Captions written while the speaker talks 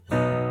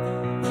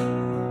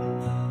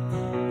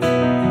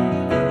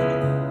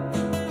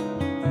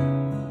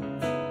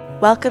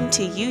Welcome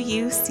to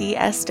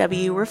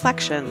UUCSW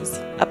Reflections,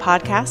 a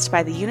podcast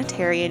by the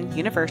Unitarian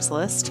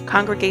Universalist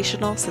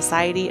Congregational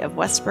Society of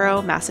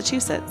Westboro,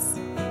 Massachusetts.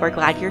 We're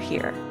glad you're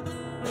here.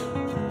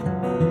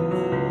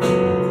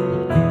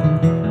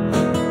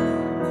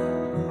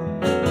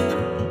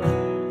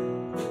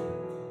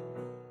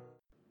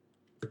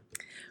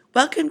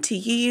 Welcome to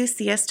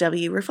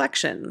UUCSW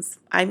Reflections.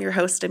 I'm your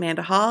host,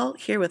 Amanda Hall,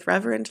 here with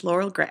Reverend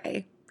Laurel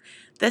Gray.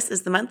 This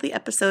is the monthly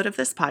episode of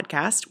this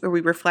podcast where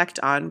we reflect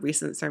on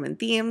recent sermon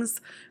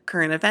themes,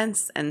 current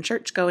events, and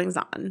church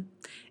goings-on.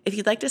 If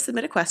you'd like to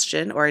submit a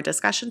question or a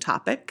discussion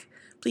topic,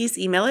 please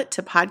email it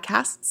to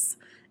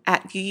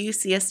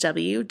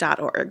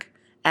podcasts@uucsw.org,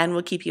 and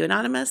we'll keep you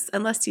anonymous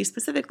unless you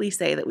specifically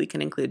say that we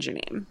can include your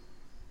name.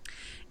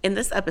 In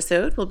this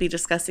episode, we'll be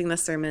discussing the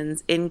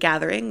sermons In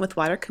Gathering with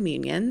Water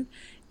Communion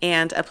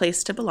and A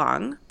Place to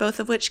Belong, both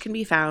of which can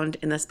be found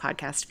in this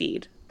podcast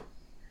feed.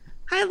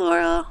 Hi,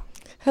 Laurel.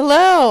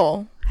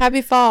 Hello.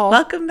 Happy fall.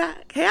 Welcome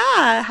back.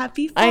 Yeah,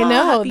 happy fall. I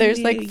know. Happy there's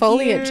New like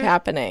foliage Year.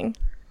 happening.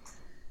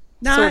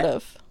 Not sort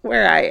of.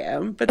 where I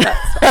am, but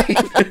that's fine.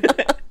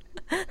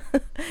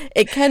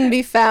 It can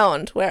be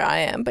found where I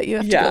am, but you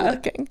have to go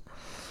looking.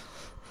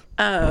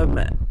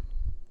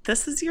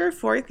 This is your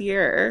fourth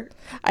year.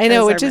 I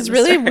know, which is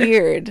really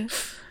weird.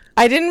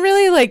 I didn't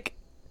really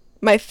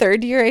my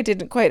third year, I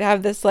didn't quite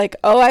have this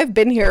I've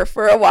been here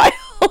for a while.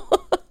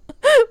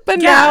 But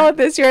now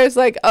this year I was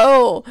like,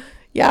 oh,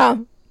 yeah.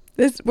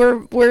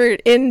 We're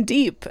in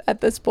deep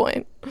at this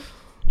point.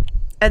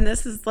 And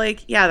this is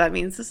that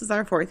means this is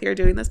our fourth year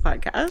doing this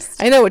podcast.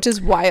 I know, which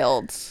is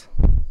wild.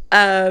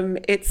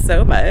 It's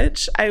so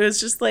much. I was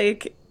just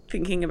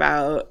thinking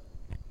about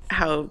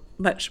how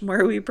much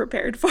more we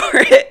prepared for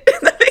it in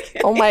the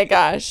beginning. Oh my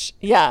gosh.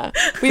 Yeah.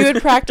 We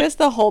would practice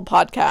the whole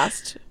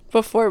podcast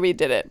before we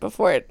did it.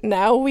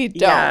 Now we don't.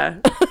 Yeah.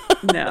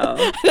 No.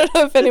 I don't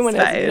know if anyone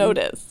has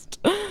noticed.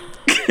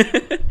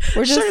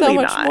 We're just so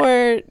much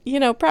more,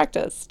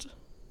 practiced.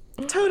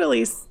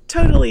 Totally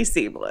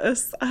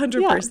seamless.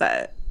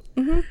 100%.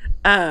 Yeah.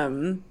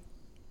 Mm-hmm.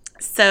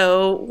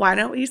 So why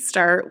don't we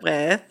start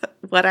with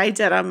what I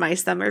did on my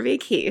summer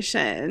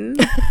vacation?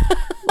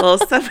 Little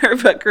summer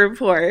book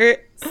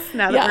report.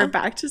 Now that we're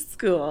back to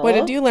school. What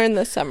did you learn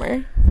this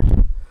summer?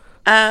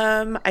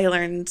 I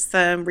learned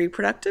some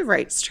reproductive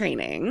rights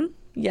training.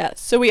 Yes.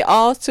 So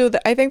I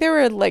think there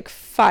were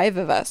 5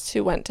 of us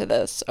who went to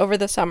this over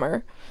the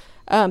summer.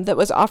 That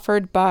was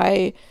offered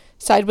by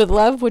Side with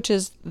Love, which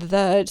is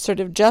the sort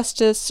of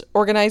justice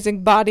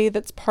organizing body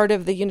that's part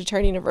of the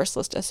Unitarian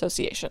Universalist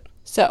Association.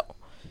 So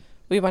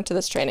we went to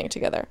this training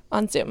together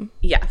on Zoom.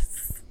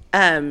 Yes.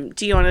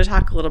 Do you want to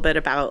talk a little bit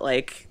about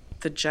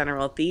the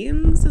general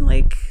themes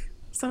and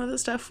some of the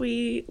stuff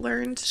we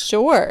learned?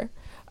 Sure.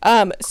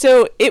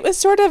 So it was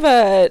sort of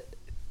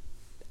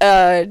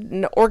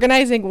an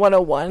organizing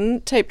 101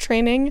 type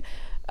training.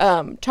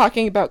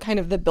 Talking about kind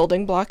of the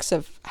building blocks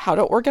of how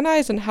to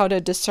organize and how to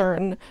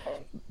discern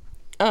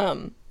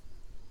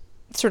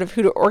sort of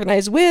who to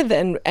organize with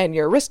and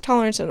your risk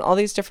tolerance and all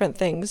these different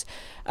things.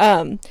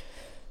 So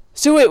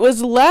it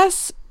was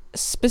less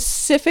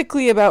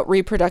specifically about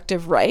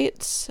reproductive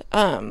rights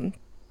and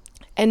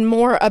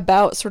more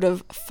about sort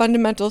of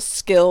fundamental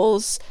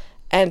skills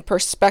and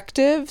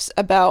perspectives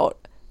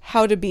about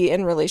how to be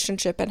in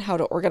relationship and how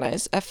to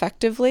organize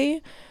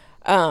effectively.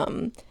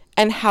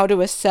 And how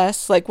to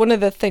assess, one of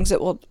the things that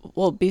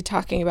we'll be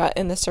talking about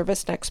in the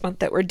service next month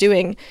that we're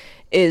doing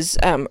is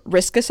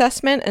risk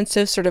assessment. And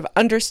so sort of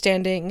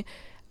understanding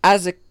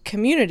as a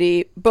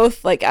community,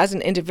 both as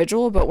an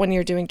individual, but when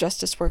you're doing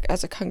justice work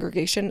as a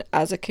congregation,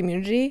 as a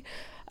community,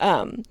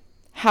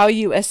 how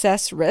you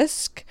assess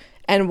risk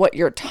and what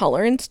your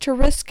tolerance to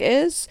risk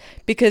is,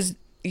 because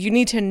you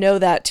need to know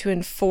that to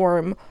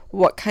inform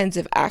what kinds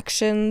of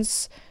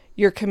actions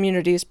your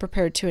community is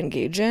prepared to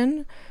engage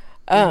in.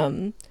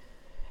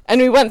 And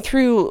we went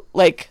through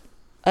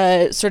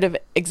a sort of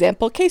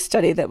example case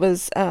study that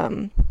was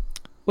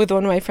with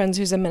one of my friends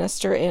who's a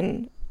minister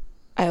in,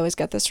 I always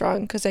get this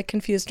wrong because I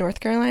confuse North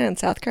Carolina and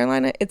South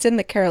Carolina. It's in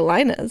the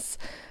Carolinas.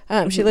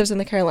 She lives in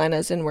the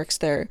Carolinas and works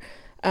there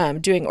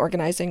doing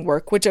organizing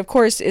work, which of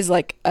course is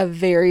a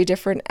very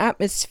different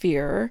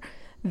atmosphere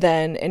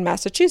than in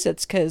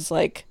Massachusetts because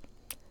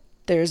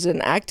there's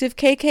an active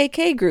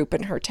KKK group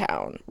in her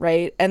town,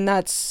 right? And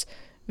that's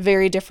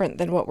very different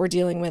than what we're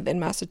dealing with in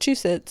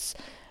Massachusetts.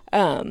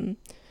 And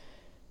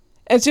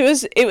so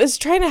it was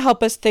trying to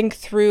help us think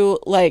through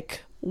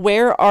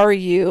where are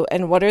you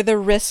and what are the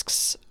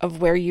risks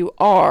of where you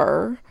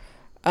are,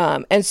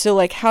 and so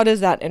how does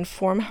that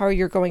inform how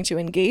you're going to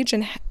engage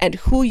and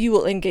who you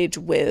will engage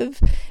with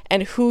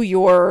and who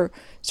your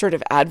sort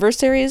of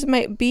adversaries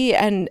might be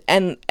and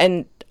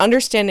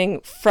understanding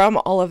from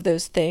all of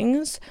those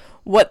things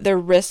what the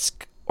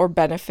risk or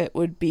benefit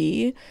would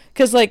be,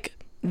 because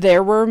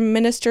there were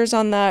ministers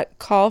on that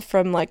call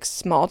from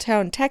small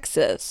town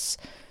Texas,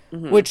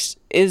 which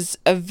is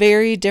a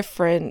very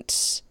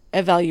different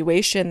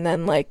evaluation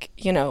than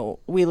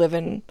we live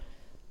in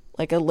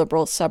a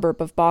liberal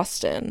suburb of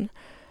Boston.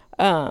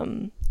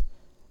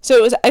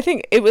 So I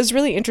think it was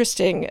really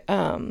interesting.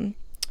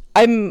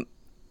 I'm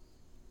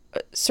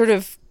sort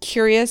of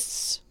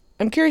curious.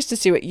 I'm curious to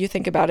see what you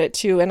think about it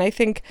too. And I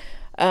think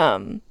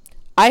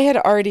I had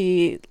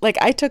already, like,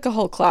 I took a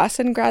whole class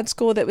in grad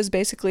school that was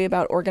basically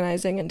about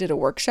organizing and did a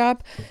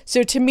workshop.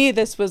 So to me,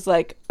 this was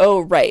like, oh,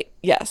 right,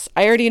 yes,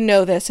 I already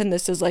know this. And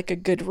this is like a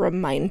good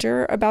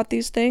reminder about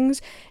these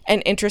things,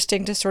 and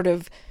interesting to sort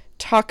of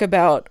talk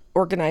about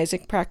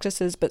organizing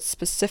practices, but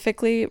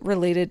specifically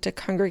related to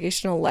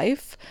congregational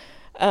life.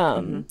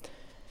 But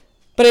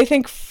I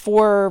think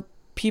for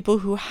people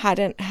who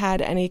hadn't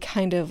had any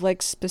kind of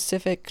like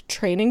specific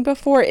training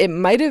before, it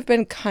might have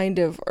been kind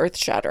of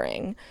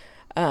earth-shattering.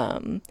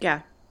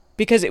 Yeah.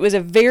 Because it was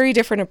a very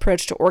different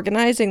approach to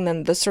organizing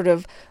than the sort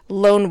of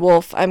lone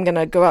wolf, I'm going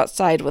to go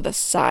outside with a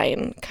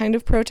sign kind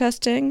of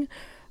protesting,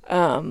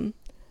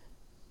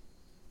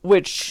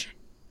 which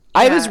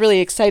I was really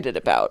excited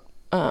about.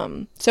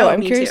 So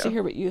I'm curious to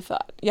hear what you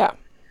thought. Yeah.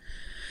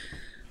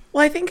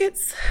 Well, I think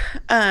it's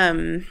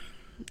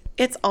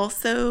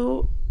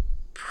also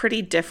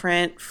pretty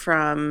different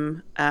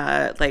from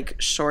like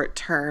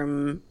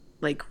short-term,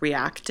 like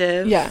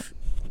reactive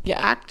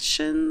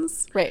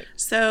actions. Right.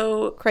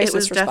 So Crisis it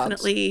was response.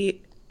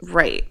 definitely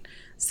right.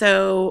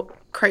 So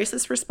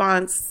crisis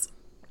response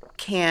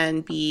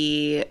can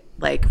be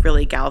like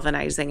really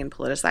galvanizing and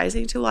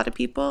politicizing to a lot of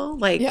people.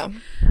 Like,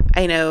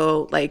 I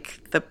know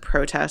like the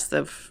protests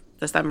of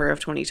the summer of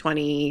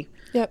 2020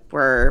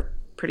 were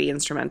pretty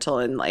instrumental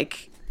in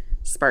like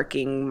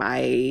sparking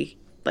my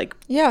like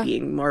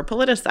being more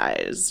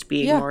politicized,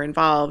 being more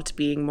involved,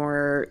 being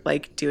more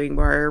like doing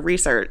more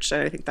research.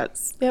 And I think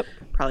that's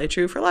probably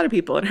true for a lot of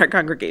people in our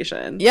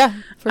congregation. Yeah,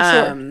 for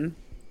sure.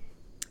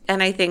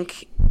 And I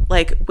think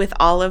like with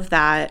all of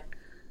that,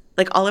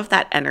 like all of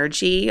that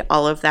energy,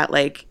 all of that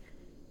like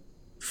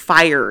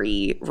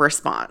fiery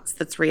response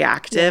that's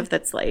reactive,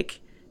 that's like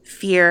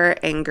fear,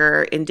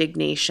 anger,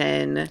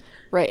 indignation,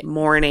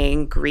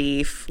 mourning,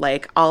 grief,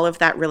 like all of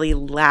that really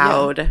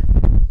loud,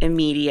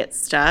 immediate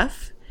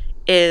stuff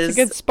is it's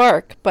a good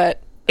spark,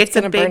 but it's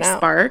a big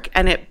spark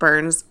and it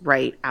burns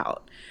right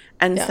out.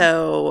 And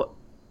so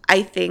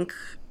I think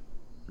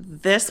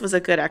this was a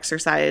good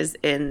exercise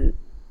in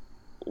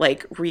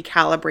like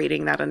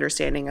recalibrating that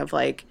understanding of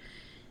like,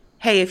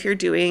 hey, if you're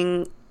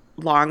doing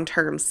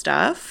long-term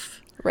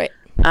stuff,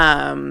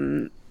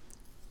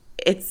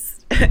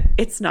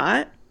 it's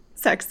not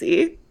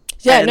sexy.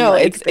 Yeah, and, no,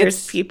 like,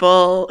 there's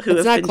people who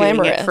have been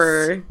glamorous. doing it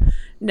for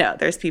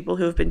there's people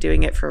who have been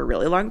doing it for a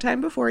really long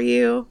time before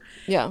you.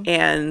 Yeah.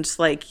 And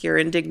like your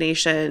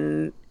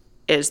indignation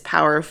is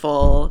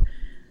powerful,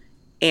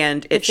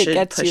 and it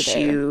should push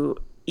you.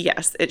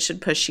 Yes, it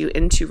should push you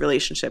into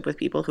relationship with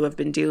people who have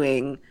been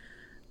doing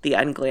the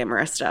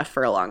unglamorous stuff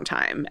for a long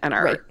time and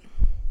are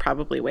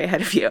probably way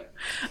ahead of you.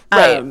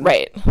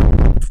 Right.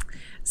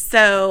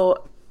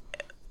 So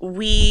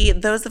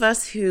those of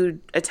us who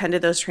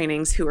attended those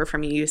trainings who were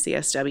from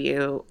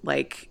UCSW,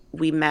 like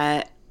we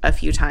met a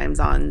few times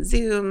on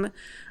Zoom,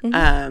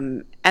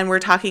 and we're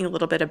talking a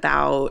little bit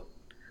about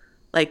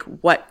like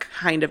what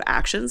kind of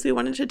actions we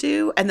wanted to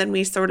do. And then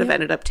we sort of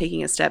ended up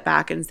taking a step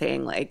back and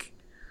saying like,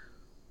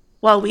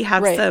 well, we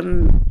have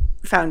some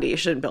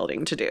foundation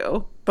building to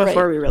do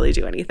before we really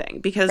do anything,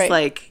 because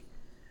like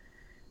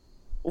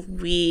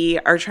we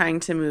are trying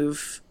to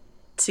move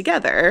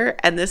together,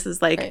 and this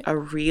is like a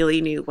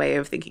really new way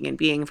of thinking and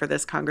being for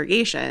this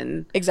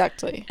congregation.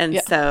 Exactly. And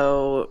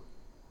so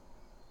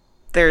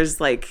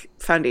there's like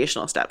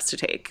foundational steps to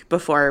take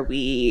before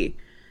we,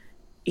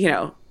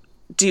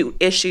 do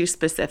issue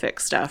specific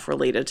stuff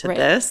related to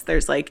this.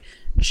 There's like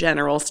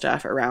general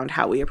stuff around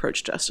how we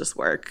approach justice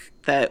work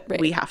that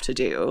we have to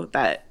do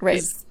that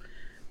is,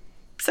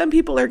 some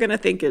people are going to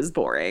think is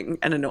boring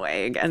and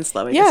annoying and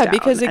slowing us down. Yeah,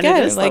 because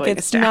again, like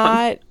it's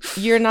not,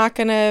 you're not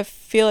going to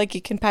feel like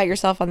you can pat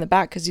yourself on the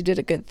back because you did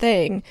a good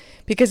thing,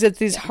 because it's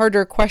these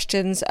harder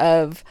questions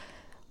of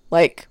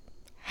like,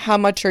 how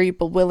much are you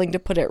willing to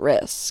put at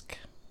risk?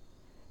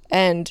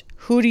 And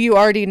who do you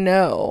already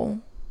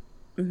know?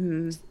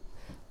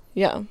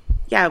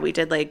 Yeah, we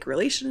did like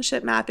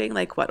relationship mapping,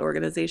 like what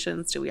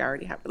organizations do we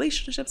already have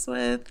relationships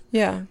with?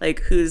 Yeah. Like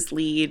who's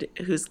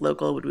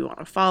local would we want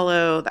to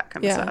follow? That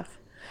kind of stuff.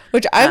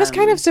 Which I was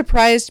kind of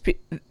surprised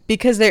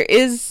because there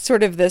is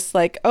sort of this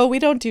like, oh, we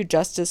don't do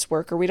justice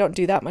work, or we don't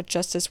do that much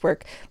justice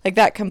work. Like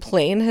that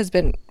complaint has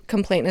been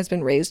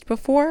raised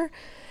before.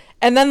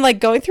 And then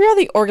like going through all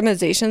the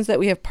organizations that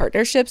we have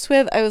partnerships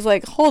with, I was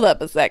like, hold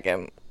up a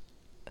second.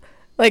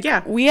 Like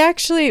we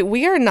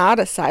are not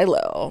a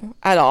silo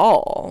at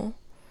all.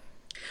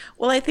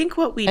 Well, I think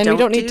what we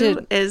don't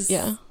do is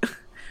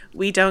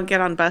we don't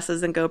get on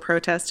buses and go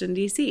protest in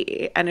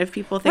DC. And if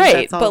people think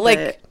that's all, but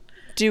like,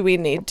 do we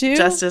need to?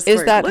 Justice is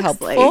work that looks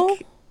helpful?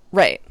 Like.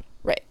 Right.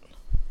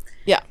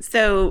 Yeah.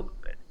 So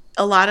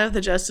a lot of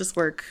the justice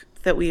work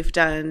that we've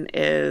done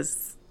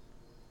is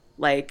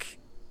like,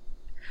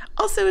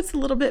 also it's a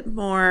little bit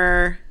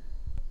more,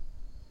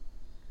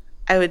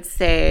 I would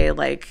say,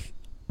 like,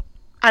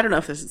 I don't know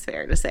if this is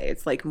fair to say,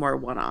 it's like more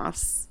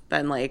one-offs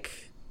than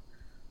like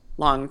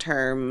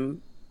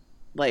long-term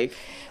like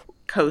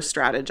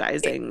co-strategizing I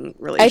think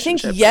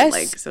relationships yes, and,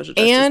 like, social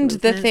justice and the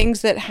movement.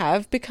 things that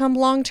have become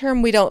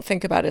long-term we don't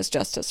think about as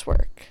justice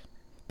work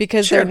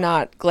because Sure. they're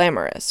not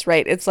glamorous,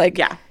 right? It's like,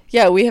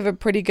 Yeah. we have a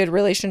pretty good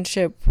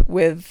relationship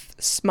with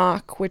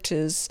SMOC, which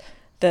is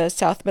the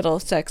South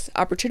Middlesex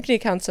Opportunity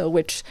Council,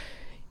 which,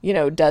 you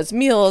know, does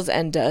meals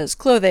and does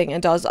clothing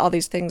and does all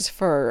these things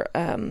for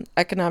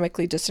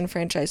economically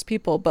disenfranchised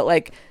people. But,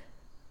 like,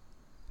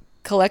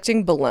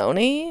 collecting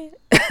baloney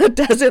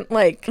doesn't,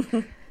 like,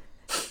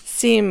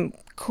 seem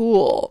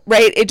cool,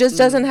 right? It just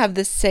doesn't have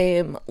the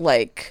same,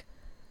 like,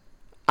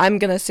 I'm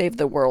gonna save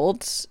the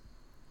world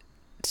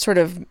sort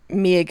of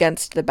me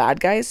against the bad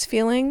guys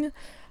feeling.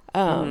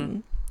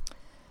 And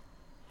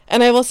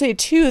I will say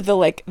too,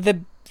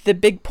 the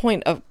big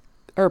point of,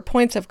 or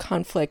points of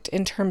conflict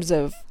in terms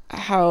of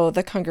how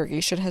the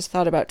congregation has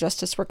thought about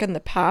justice work in the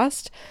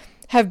past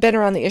have been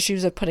around the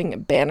issues of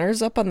putting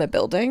banners up on the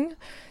building.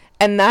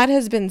 And that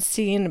has been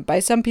seen by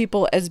some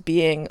people as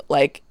being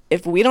like,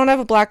 if we don't have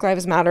a Black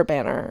Lives Matter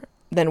banner,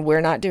 then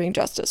we're not doing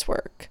justice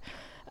work.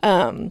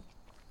 And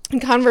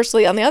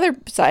conversely, on the other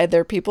side,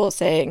 there are people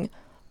saying,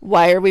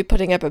 why are we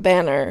putting up a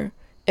banner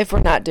if we're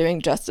not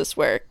doing justice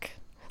work?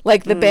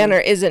 Like, the banner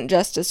isn't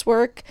justice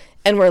work,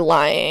 and we're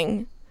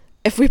lying.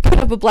 If we put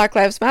up a Black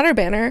Lives Matter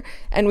banner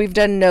and we've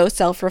done no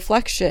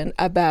self-reflection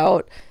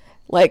about,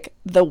 like,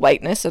 the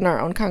whiteness in our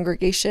own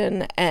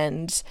congregation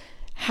and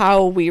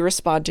how we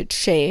respond to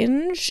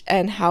change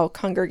and how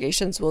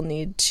congregations will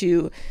need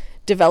to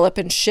develop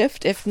and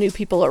shift if new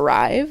people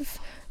arrive.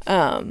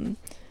 So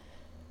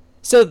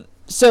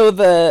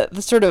the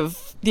sort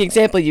of the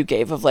example you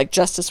gave of, like,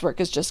 justice work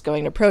is just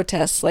going to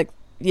protests, like,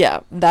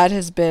 that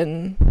has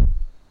been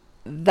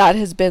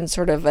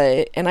sort of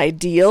an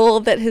ideal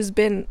that has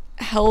been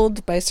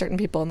held by certain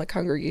people in the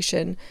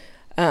congregation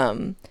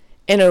in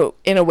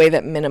a way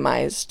that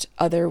minimized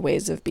other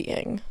ways of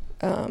being,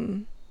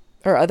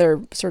 or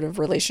other sort of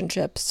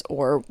relationships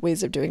or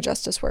ways of doing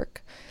justice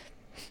work.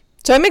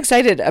 So I'm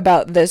excited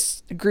about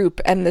this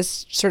group and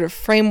this sort of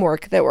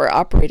framework that we're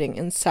operating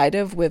inside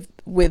of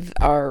with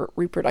our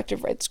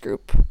reproductive rights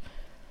group.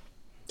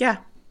 Yeah.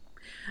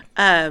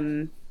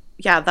 The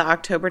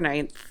October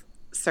 9th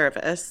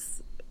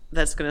service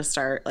that's going to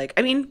start, like,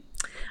 I mean,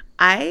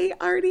 I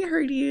already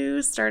heard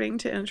you starting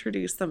to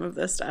introduce some of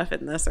this stuff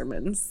in the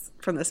sermons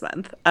from this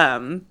month.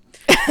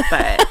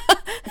 But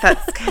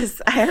that's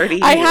because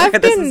I have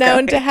been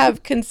known to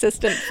have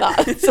consistent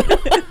thoughts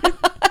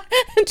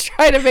and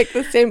try to make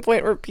the same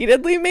point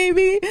repeatedly,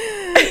 maybe.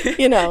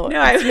 You know,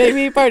 it's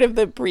maybe part of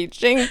the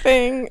preaching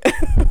thing.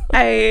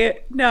 I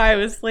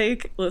was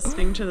like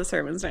listening to the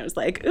sermons and I was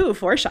like, ooh,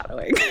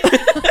 foreshadowing.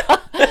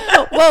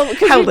 Well,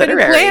 because you've been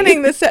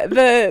planning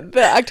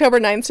the October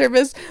 9th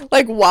service,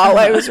 like, while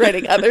I was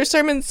writing other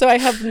sermons, so I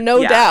have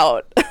no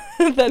doubt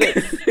that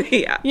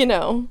it's, you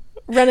know,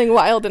 running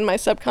wild in my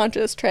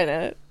subconscious, trying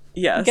to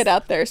get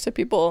out there so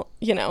people,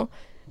 you know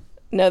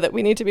that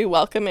we need to be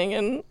welcoming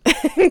and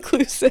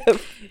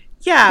inclusive.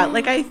 Yeah,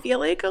 like, I feel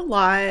like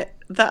the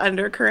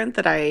undercurrent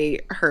that I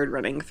heard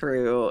running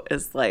through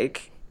is,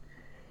 like,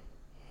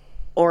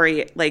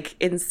 like,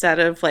 instead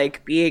of,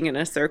 like, being in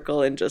a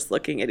circle and just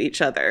looking at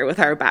each other with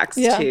our backs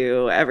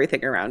to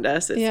everything around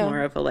us, it's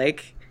more of a,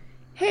 like,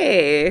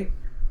 hey,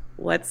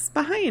 what's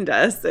behind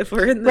us if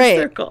we're in the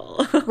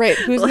circle? Right.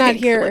 Who's like, not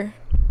here?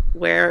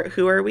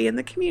 Who are we in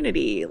the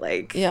community?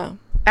 Like, yeah,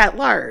 at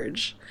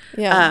large.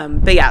 Yeah.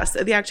 But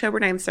so the October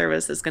 9th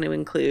service is going to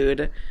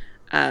include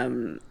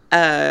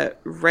a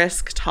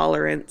risk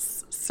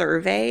tolerance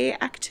survey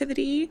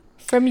activity.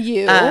 From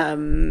you.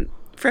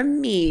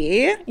 From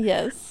me.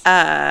 Yes.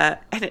 And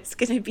it's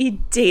going to be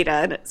data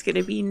and it's going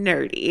to be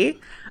nerdy.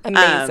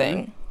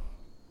 Amazing.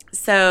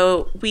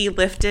 So we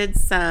lifted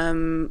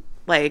some,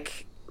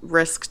 like,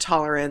 risk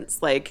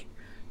tolerance, like,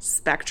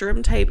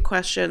 spectrum type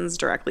questions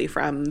directly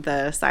from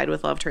the Side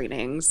with Love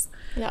trainings.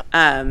 Yeah.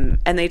 And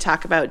they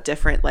talk about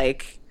different,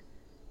 like,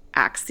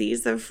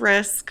 axes of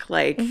risk,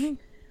 like,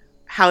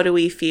 how do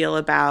we feel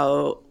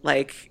about,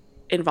 like,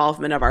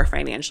 involvement of our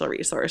financial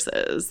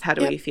resources? How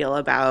do we feel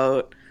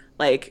about,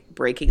 like,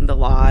 breaking the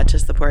law to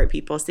support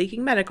people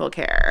seeking medical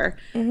care?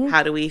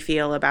 How do we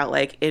feel about,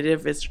 like,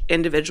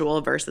 individual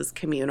versus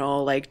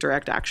communal, like,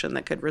 direct action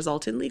that could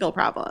result in legal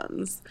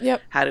problems?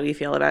 Yep. How do we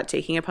feel about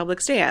taking a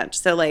public stand?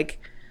 So, like,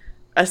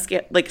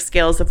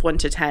 scales of 1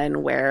 to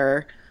 10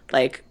 where,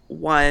 like,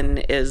 1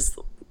 is,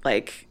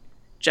 like,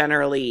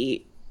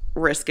 generally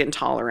risk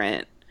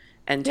intolerant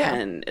and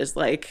 10 is,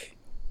 like,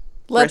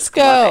 let's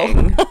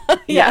go.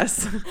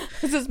 Yes.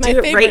 This is my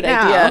favorite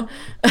idea.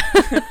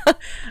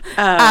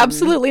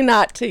 Absolutely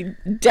not to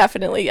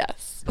definitely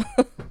yes.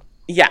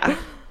 Yeah.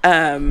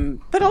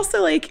 But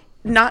also, like,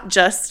 not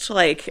just,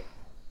 like,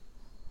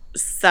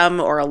 some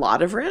or a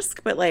lot of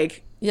risk, but,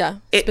 like,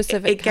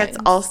 specific it gets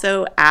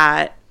also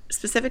at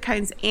specific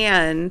kinds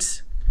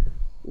and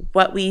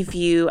what we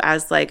view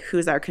as, like,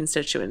 who's our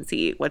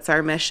constituency, what's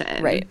our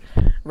mission, right.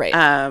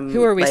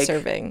 Who are we, like,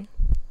 serving?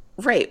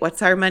 right,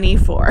 what's our money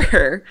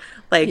for?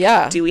 Like,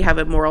 Yeah. do we have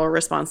a moral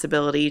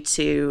responsibility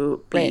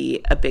to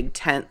be a big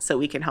tent so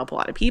we can help a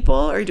lot of people?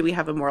 Or do we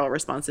have a moral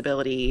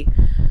responsibility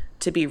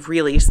to be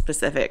really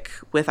specific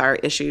with our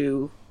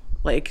issue,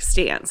 like,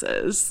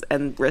 stances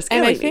and risk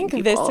alienating people?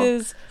 And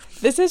I think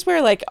this is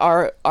where, like,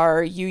 our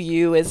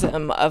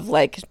UUism of,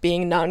 like,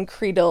 being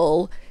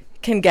non-creedal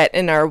can get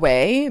in our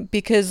way,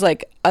 because,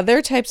 like,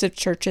 other types of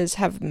churches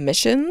have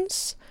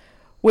missions,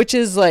 which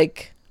is,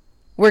 like,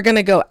 we're going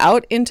to go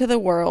out into the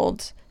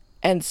world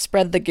and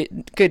spread the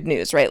good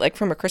news, right? Like,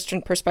 from a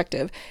Christian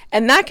perspective.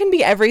 And that can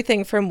be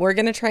everything from we're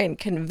going to try and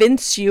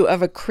convince you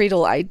of a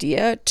creedal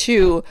idea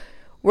to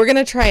we're going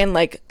to try and,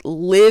 like,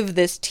 live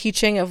this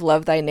teaching of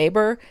love thy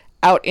neighbor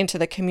out into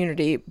the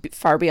community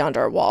far beyond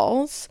our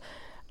walls.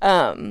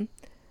 And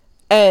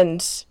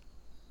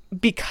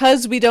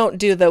because we don't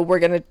do the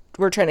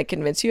we're trying to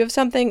convince you of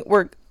something,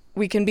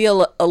 we can be a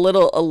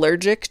little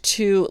allergic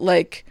to,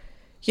 like,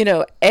 you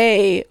know,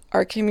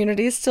 our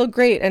community is still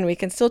great and we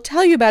can still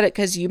tell you about it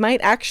because you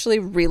might actually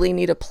really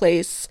need a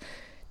place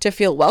to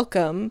feel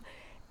welcome.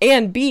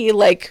 And B,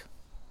 like,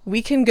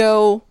 we can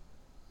go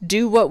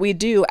do what we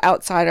do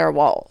outside our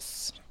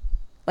walls.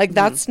 Like,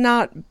 that's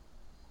not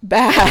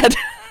bad.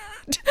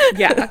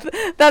 Yeah.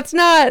 That's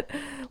not,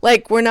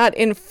 like, we're not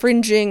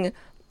infringing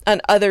on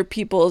other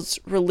people's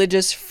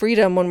religious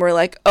freedom when we're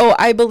like, oh,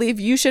 I believe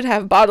you should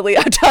have bodily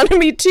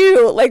autonomy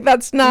too. Like,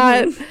 that's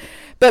not...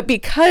 But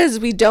because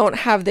we don't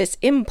have this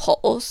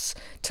impulse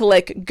to,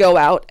 like, go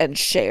out and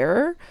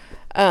share,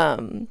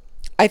 I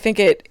think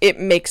it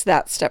makes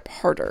that step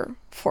harder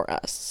for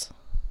us.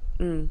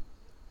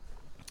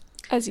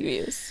 As you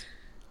use.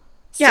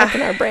 Stuff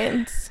in our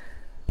brains.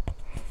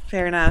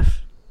 Fair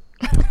enough.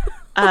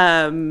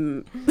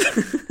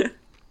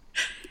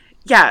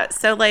 Yeah,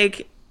 so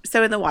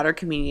in the water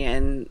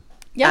communion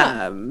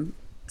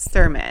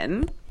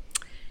sermon,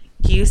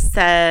 you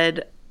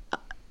said,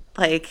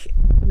 like,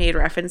 made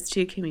reference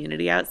to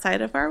community outside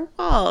of our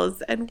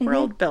walls and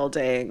world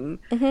building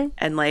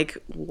and, like,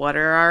 what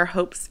are our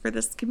hopes for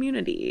this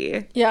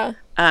community? Yeah.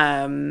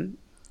 And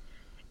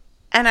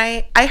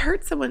I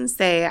heard someone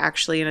say,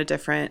 actually, in a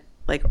different,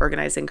 like,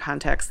 organizing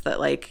context, that,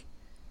 like,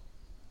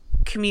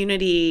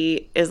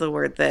 community is a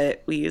word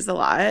that we use a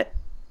lot.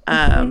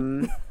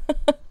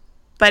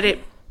 But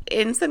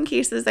in some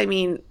cases, I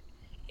mean,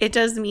 it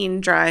does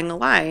mean drawing a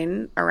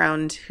line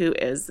around who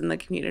is in the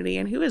community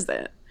and who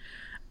isn't.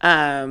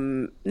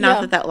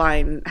 Not that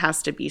line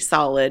has to be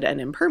solid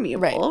and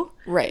impermeable.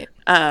 Right.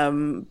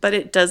 But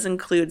it does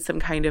include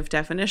some kind of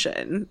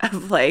definition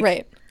of,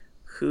 like,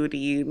 who do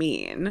you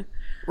mean?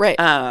 Right.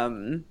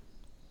 And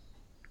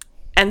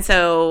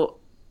so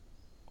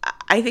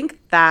I think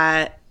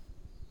that,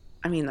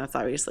 I mean, that's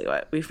obviously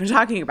what we've been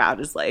talking about,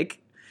 is, like,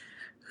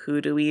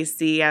 who do we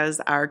see as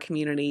our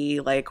community?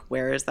 Like,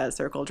 where is that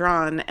circle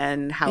drawn?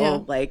 And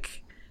how,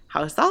 like,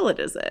 how solid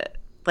is it?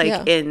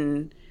 Like,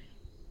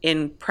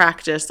 in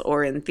practice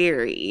or in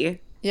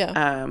theory.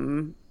 Yeah.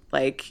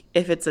 Like,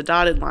 if it's a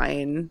dotted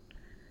line,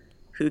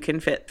 who can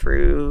fit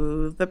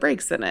through the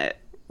breaks in it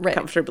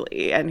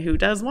comfortably, and who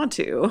does want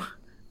to?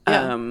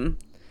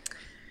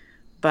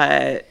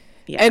 But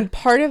yeah. And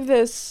part of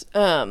this,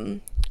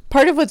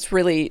 part of what's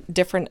really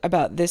different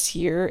about this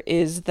year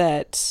is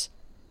that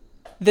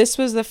this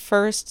was the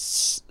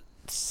first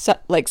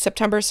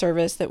September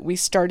service that we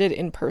started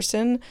in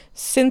person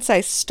since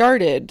I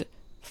started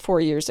 4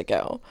 years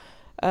ago.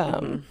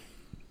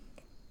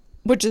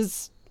 Which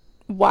is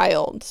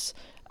wild.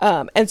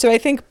 And so I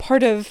think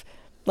part of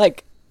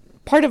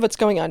what's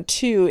going on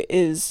too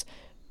is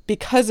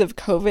because of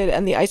COVID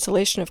and the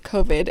isolation of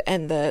COVID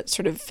and the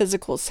sort of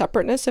physical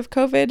separateness of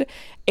COVID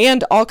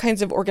and all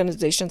kinds of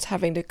organizations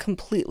having to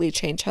completely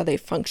change how they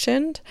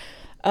functioned.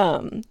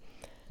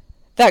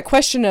 That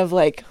question of,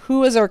 like,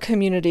 who is our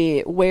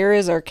community? Where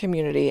is our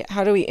community?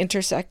 How do we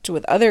intersect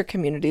with other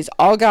communities?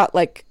 All got,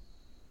 like,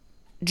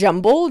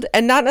 jumbled,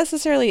 and not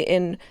necessarily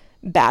in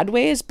bad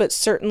ways, but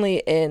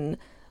certainly in,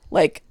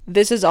 like,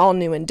 this is all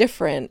new and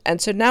different.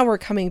 And so now we're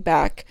coming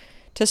back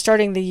to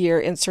starting the year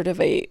in sort of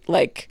a,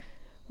 like,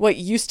 what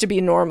used to be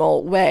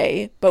normal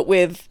way, but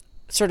with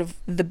sort of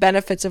the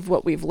benefits of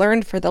what we've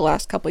learned for the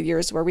last couple of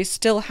years, where we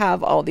still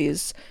have all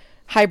these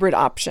hybrid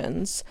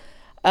options.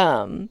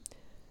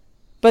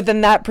 But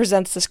then that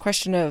presents this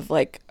question of,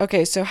 like,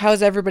 okay, so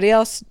how's everybody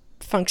else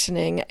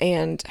functioning,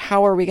 and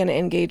how are we going to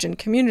engage in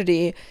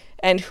community,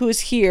 and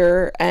who's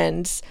here,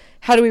 and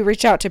how do we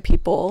reach out to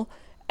people?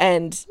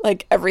 And,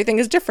 like, everything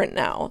is different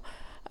now.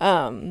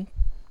 And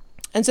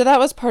so that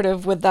was part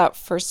of with that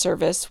first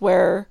service,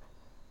 where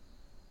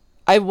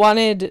I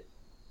want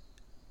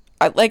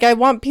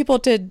people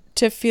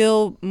to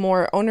feel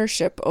more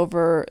ownership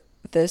over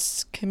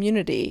this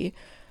community.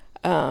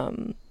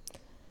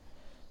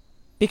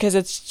 Because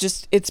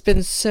it's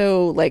been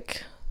so,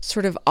 like,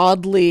 sort of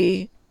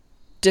oddly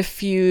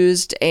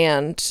diffused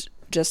and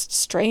just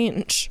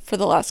strange for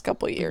the last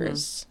couple of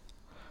years.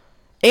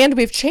 And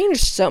we've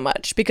changed so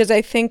much, because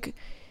I think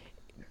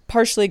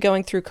partially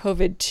going through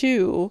COVID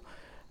too,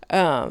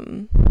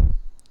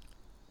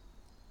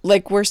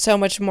 like we're so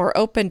much more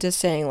open to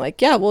saying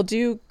like, yeah, we'll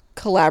do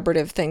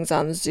collaborative things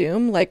on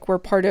Zoom. Like we're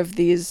part of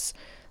these,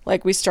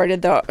 like we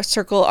started the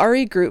Circle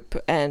RE group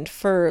and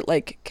for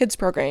like kids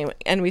programming,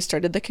 and we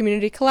started the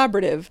community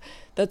collaborative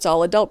that's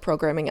all adult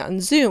programming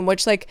on Zoom,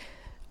 which like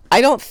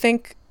I don't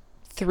think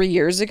 3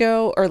 years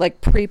ago or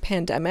like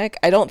pre-pandemic,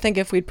 I don't think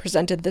if we'd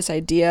presented this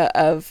idea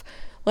of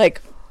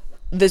like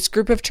this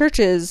group of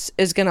churches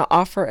is going to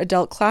offer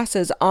adult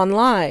classes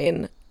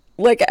online,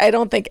 like I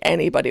don't think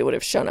anybody would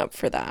have shown up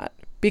for that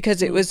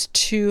because it was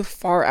too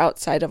far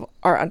outside of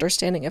our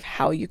understanding of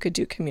how you could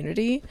do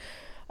community.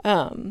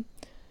 So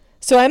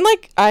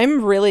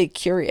I'm really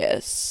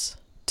curious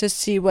to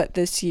see what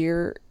this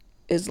year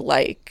is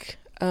like.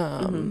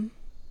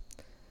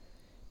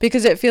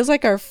 Because it feels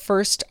like our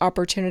first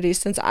opportunity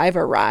since I've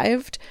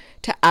arrived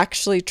to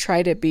actually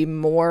try to be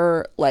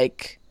more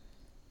like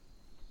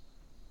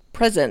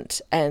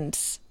present and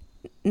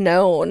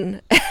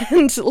known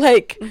and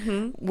like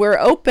we're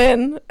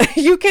open.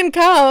 You can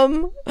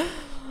come.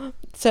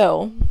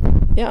 So,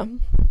 yeah,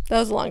 that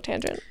was a long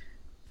tangent.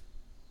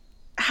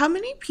 How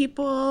many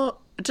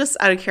people, just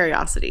out of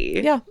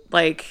curiosity,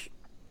 like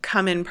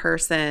come in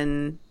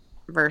person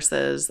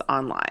versus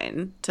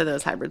online to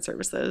those hybrid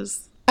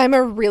services? I'm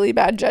a really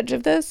bad judge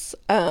of this.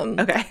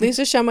 Okay.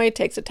 Lisa Shumway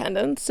takes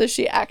attendance, so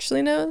she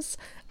actually knows.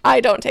 I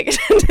don't take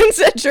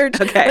attendance at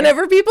church. Okay.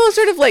 Whenever people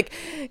sort of like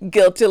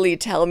guiltily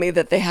tell me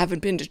that they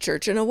haven't been to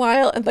church in a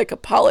while and like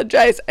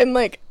apologize, I'm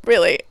like,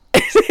 really?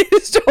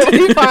 It's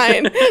totally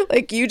fine.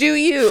 Like, you do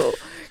you.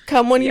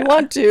 Come when you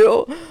want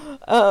to.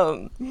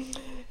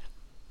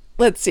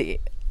 Let's see.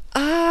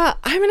 I'm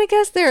going to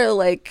guess there are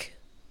like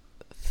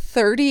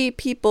 30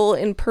 people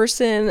in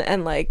person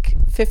and like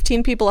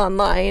 15 people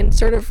online,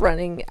 sort of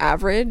running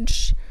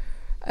average.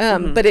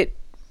 But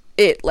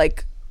it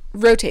like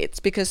rotates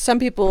because some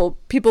people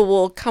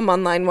will come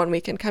online 1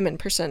 week and come in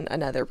person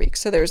another week.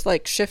 So there's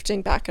like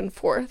shifting back and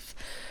forth.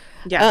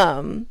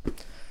 Yeah.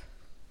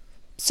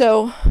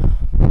 So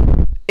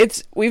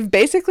we've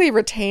basically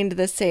retained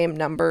the same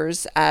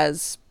numbers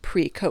as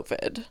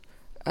pre-COVID,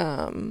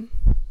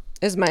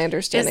 is my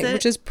understanding,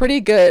 which is pretty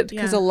good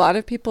because a lot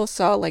of people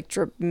saw like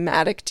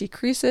dramatic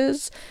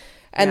decreases.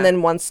 And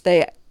then once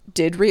they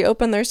did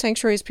reopen their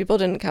sanctuaries, people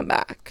didn't come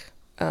back.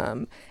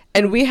 And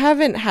we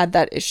haven't had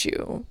that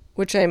issue,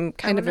 which I'm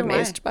kind of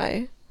amazed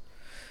by.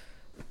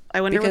 I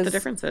wonder what the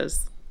difference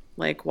is.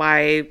 Like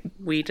why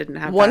we didn't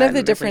have one of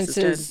the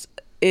differences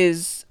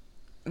is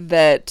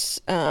that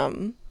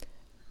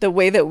the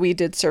way that we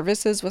did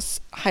services was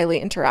highly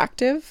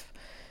interactive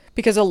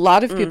because a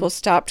lot of people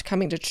stopped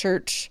coming to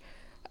church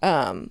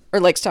or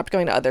like stopped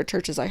going to other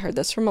churches. I heard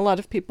this from a lot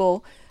of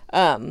people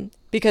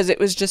because it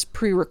was just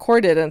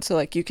pre-recorded. And so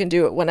like you can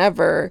do it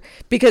whenever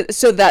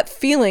so that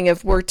feeling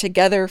of we're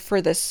together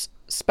for this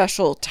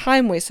special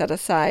time we set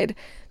aside,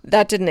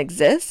 that didn't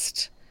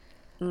exist.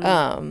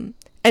 And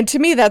to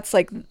me, that's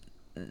like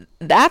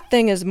that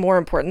thing is more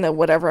important than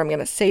whatever I'm going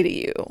to say to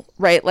you,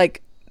 right?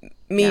 Like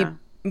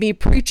me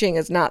preaching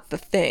is not the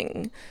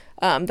thing.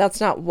 That's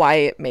not why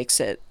it makes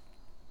it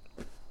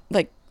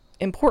like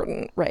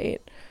important,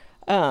 right?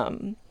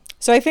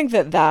 So I think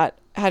that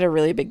had a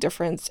really big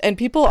difference. And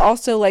people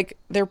also like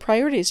their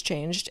priorities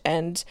changed.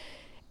 And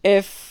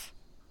if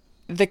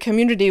the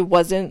community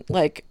wasn't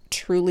like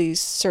truly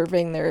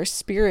serving their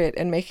spirit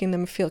and making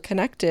them feel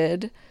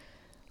connected,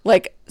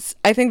 like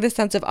I think the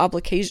sense of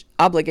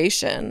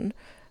obligation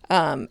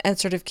and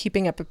sort of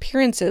keeping up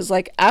appearances,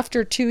 like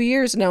after 2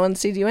 years, no one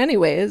sees you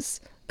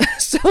anyways.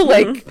 So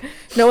like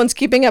no one's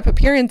keeping up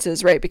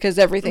appearances, right? Because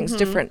everything's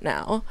different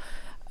now.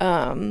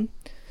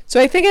 So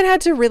I think it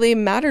had to really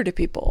matter to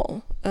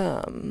people.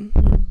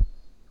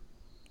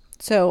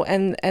 So,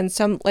 and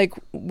some, like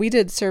we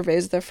did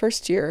surveys the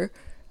first year,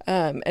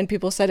 and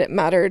people said it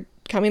mattered.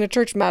 Coming to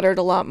church mattered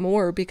a lot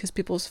more because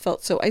people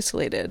felt so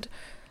isolated.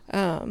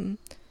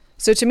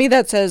 So to me,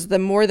 that says the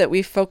more that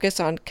we focus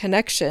on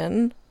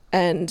connection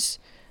and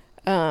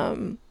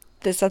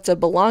the sense of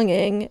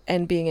belonging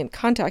and being in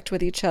contact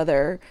with each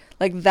other,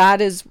 like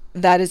that is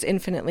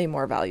infinitely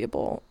more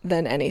valuable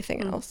than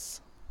anything else.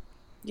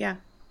 Yeah.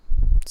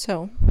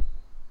 So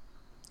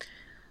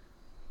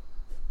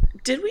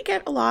did we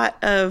get a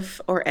lot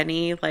of or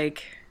any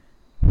like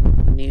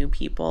new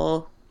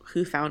people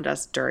who found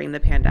us during the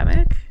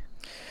pandemic?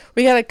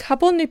 We got a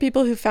couple new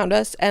people who found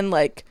us and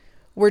like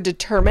were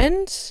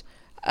determined.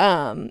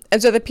 And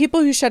so the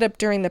people who showed up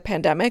during the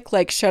pandemic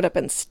like showed up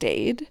and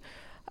stayed.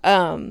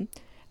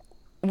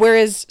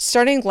 Whereas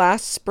starting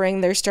last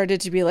spring, there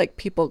started to be like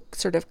people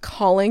sort of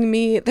calling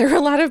me. There were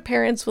a lot of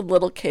parents with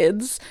little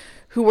kids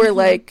who were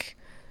like,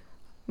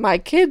 my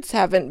kids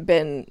haven't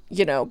been,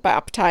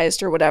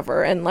 baptized or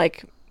whatever. And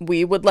like,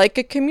 we would like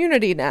a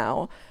community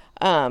now.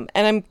 And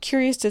I'm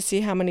curious to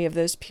see how many of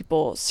those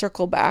people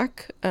circle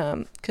back.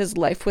 'Cause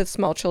life with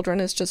small children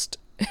is just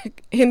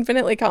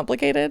infinitely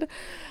complicated.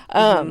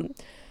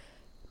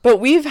 But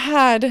we've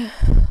had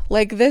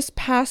like this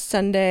past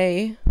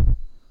Sunday,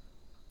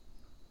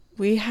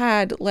 we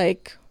had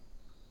like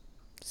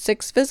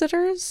 6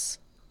 visitors,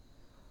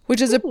 which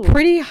is a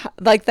pretty,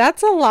 like,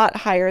 that's a lot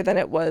higher than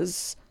it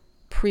was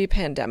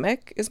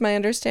pre-pandemic, is my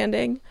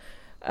understanding.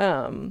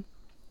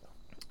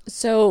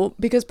 So,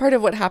 because part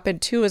of what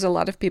happened too is a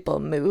lot of people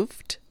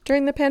moved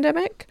during the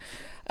pandemic.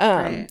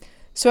 Right.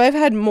 So I've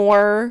had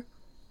more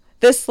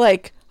this,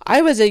 like,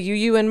 I was a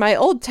UU in my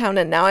old town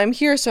and now I'm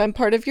here, so I'm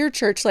part of your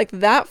church. Like,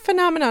 that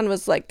phenomenon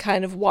was, like,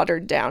 kind of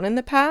watered down in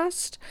the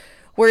past.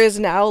 Whereas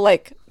now,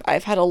 like,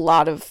 I've had a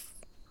lot of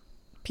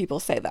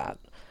people say that.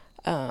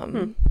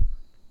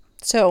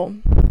 So,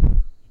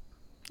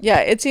 yeah,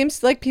 it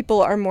seems like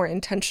people are more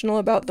intentional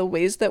about the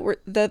ways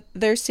that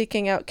they're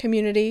seeking out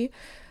community.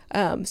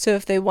 So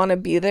if they want to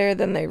be there,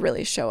 then they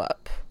really show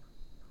up.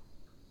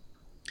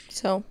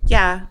 So.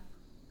 Yeah.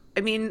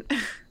 I mean,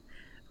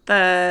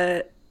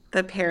 the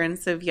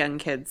parents of young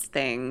kids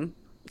thing,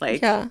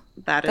 like, yeah,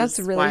 that's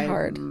really why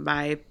hard.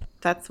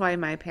 That's why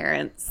my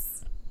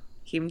parents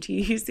came to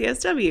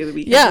UCSW,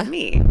 because of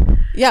me.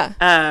 Yeah,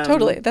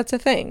 totally. That's a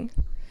thing.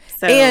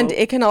 So and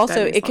it can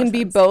also, it can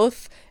be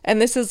both.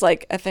 And this is,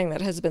 like, a thing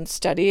that has been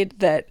studied,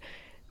 that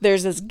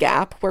there's this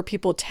gap where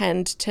people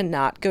tend to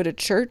not go to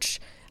church.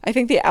 I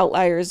think the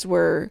outliers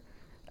were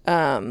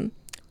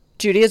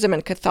Judaism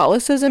and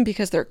Catholicism,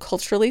 because they're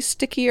culturally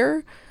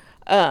stickier.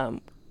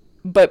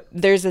 But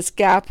there's this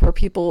gap where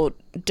people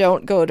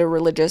don't go to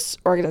religious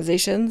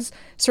organizations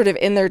sort of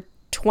in their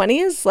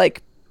 20s,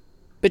 like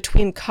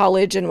between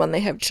college and when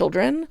they have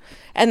children.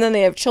 And then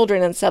they have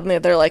children and suddenly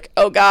they're like,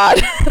 oh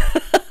God,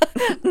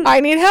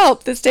 I need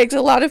help. This takes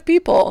a lot of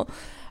people.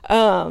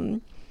 But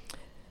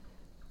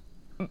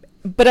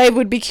I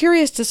would be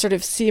curious to sort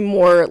of see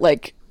more,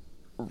 like,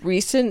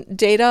 recent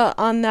data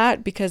on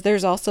that, because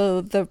there's also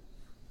the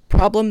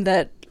problem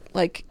that,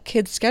 like,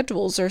 kids'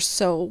 schedules are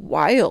so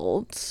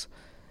wild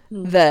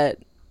that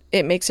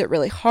it makes it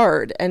really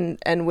hard.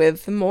 And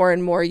with more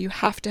and more you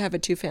have to have a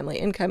 2-family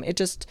income,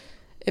 it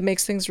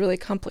makes things really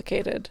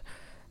complicated.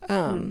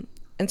 And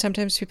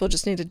sometimes people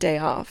just need a day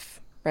off,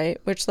 right?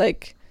 Which,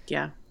 like,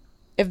 yeah,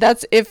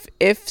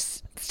 if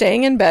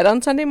staying in bed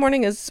on Sunday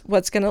morning is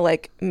what's going to,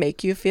 like,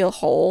 make you feel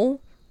whole,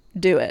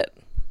 do it.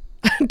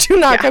 Do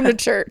not come to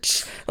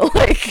church.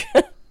 Like,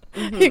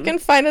 you can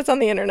find us on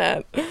the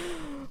internet.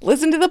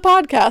 Listen to the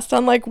podcast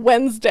on, like,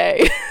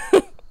 Wednesday.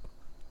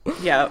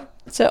 Yeah.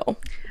 So,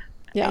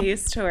 yeah. I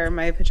used to wear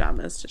my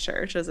pajamas to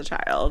church as a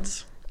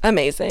child.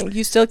 Amazing.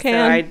 You still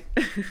can?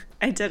 So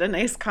I did a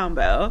nice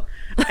combo.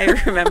 I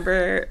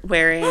remember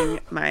wearing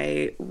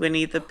my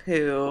Winnie the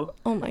Pooh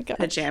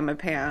pajama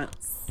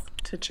pants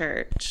to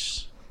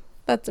church.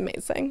 That's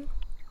amazing.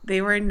 They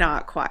were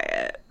not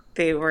quiet.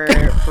 They were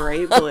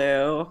bright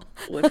blue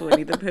with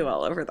Winnie the Pooh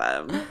all over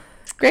them.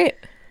 Great.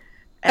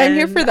 I'm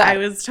here for that. I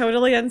was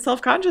totally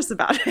unselfconscious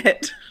about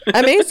it.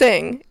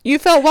 Amazing. You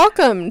felt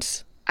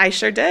welcomed. I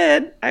sure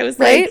did. I was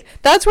right? like,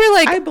 that's where,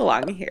 like, I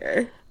belong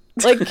here.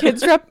 Like,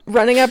 kids are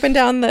running up and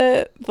down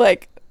the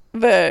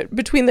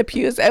between the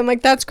pews, and,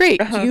 like, that's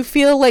great. You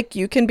feel like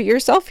you can be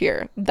yourself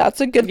here.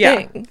 That's a good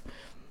thing.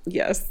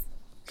 Yes.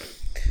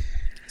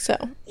 So.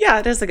 Yeah,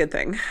 it is a good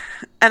thing.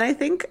 And I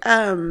think,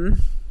 I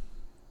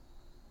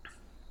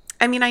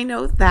mean, I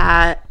know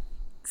that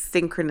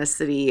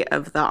synchronicity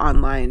of the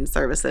online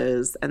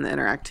services and the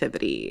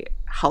interactivity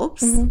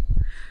helps.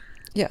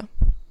 Yeah.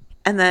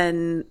 And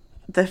then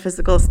the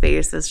physical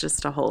space is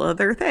just a whole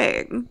other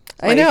thing.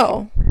 I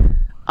know.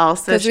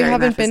 Also sharing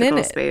that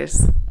physical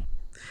space.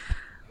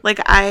 Like,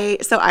 I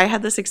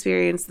had this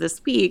experience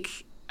this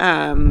week.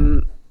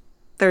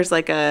 There's,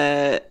 like,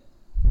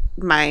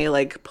 my,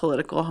 like,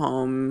 political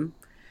home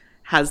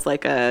has,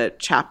 like, a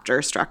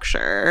chapter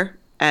structure.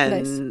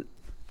 And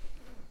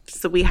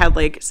so we had,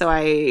 like,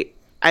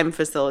 I'm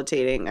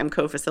co-facilitating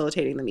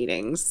the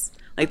meetings,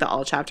 like the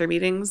all chapter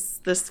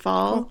meetings this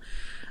fall.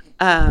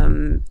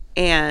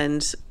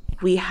 And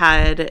we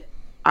had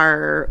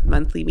our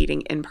monthly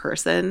meeting in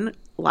person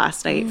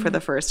last night for the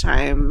first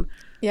time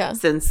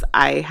since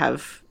I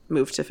have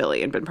moved to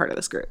Philly and been part of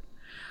this group.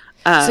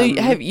 So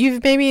have you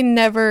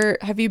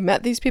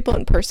met these people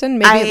in person?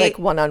 Maybe like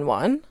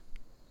one-on-one?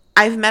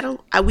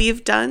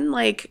 We've done,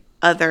 like,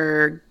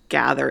 other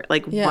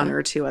one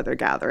or two other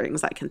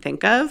gatherings I can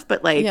think of,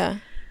 but, like,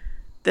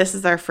 this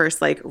is our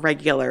first, like,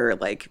 regular,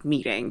 like,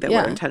 meeting that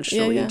we're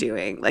intentionally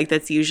doing. Like,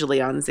 that's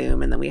usually on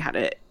Zoom, and then we had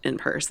it in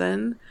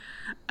person.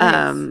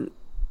 Nice.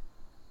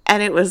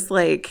 And it was,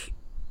 like,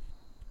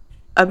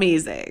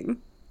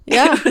 amazing.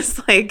 Yeah. It was,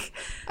 like,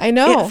 I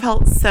know. It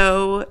felt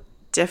so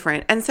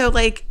different. And so,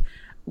 like,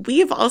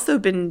 we've also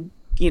been,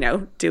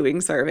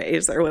 doing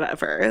surveys or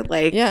whatever,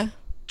 like,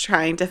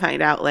 trying to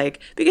find out, like,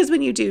 because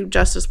when you do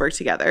justice work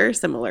together,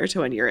 similar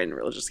to when you're in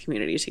religious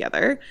community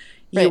together,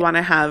 you want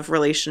to have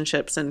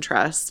relationships and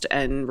trust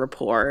and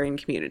rapport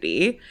and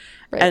community.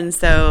 Right. And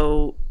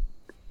so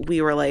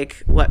we were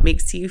like, what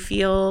makes you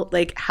feel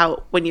like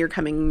when you're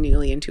coming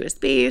newly into a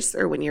space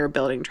or when you're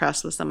building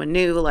trust with someone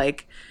new,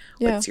 like,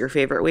 what's your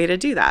favorite way to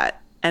do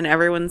that? And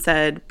everyone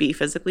said, be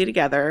physically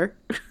together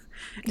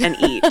and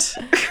eat.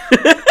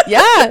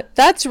 Yeah,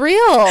 that's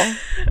real.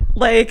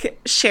 Like,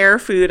 share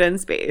food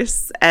and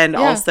space, and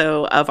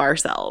also of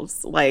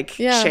ourselves. Like,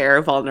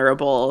 share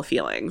vulnerable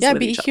feelings with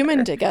be each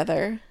human other.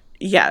 Together.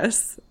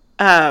 Yes.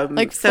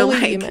 Like, so, fully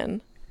like,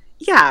 human.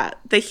 Yeah,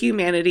 the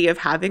humanity of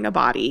having a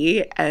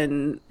body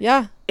and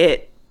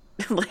it,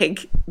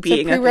 like,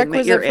 being a thing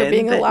that you're for in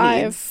being that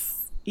alive.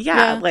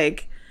 needs,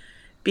 like,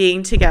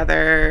 being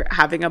together,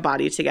 having a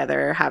body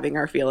together, having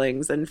our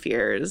feelings and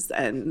fears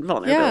and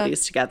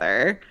vulnerabilities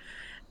together.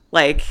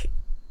 Like,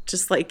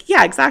 just like,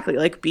 exactly.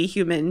 Like, be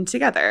human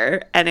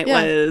together. And it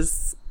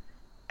was,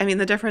 I mean,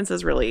 the difference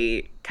is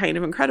really kind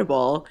of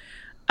incredible.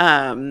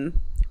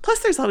 Plus,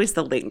 there's always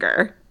the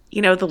linger.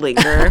 You know, the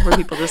linger where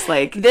people just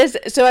like this.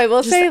 So I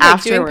will say,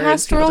 like, doing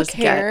pastoral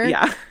care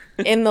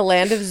in the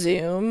land of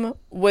Zoom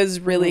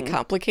was really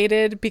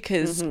complicated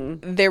because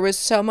there was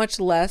so much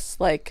less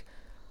like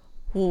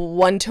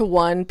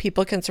one-to-one.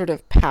 People can sort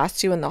of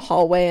pass you in the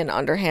hallway and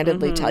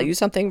underhandedly tell you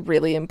something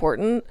really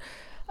important.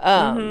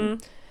 And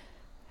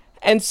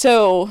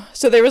so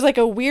there was like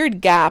a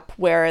weird gap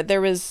where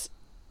there was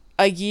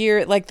a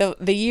year, like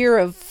the year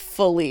of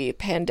fully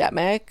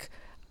pandemic,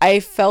 I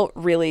felt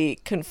really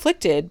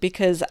conflicted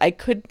because I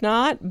could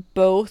not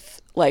both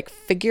like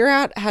figure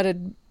out how to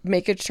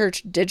make a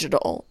church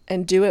digital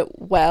and do it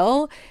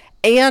well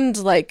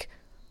and like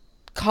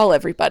call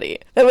everybody.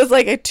 That was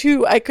like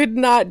I could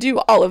not do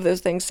all of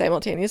those things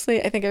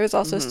simultaneously. I think I was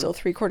also still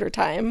 3/4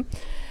 time.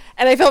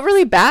 And I felt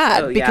really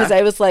bad because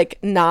I was like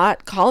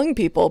not calling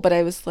people, but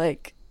I was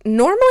like,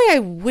 normally I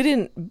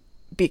wouldn't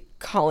be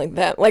calling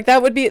them. Like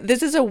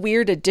this is a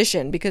weird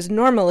addition because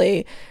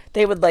normally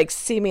they would like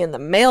see me in the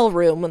mail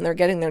room when they're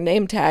getting their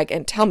name tag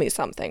and tell me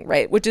something,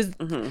 right? Which is,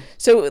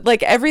 so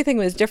like everything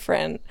was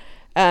different.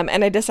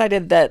 And I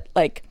decided that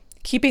like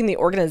keeping the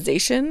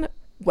organization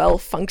well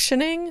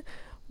functioning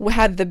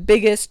had the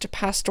biggest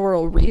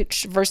pastoral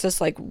reach versus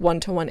like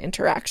one-to-one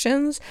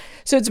interactions.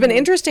 So it's been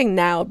interesting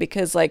now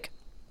because like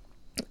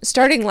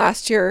starting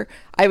last year,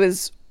 I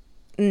was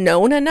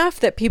known enough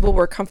that people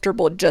were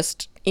comfortable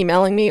just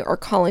emailing me or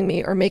calling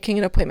me or making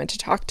an appointment to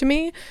talk to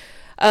me.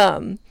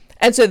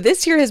 And so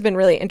this year has been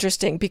really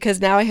interesting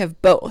because now I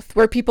have both,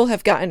 where people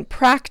have gotten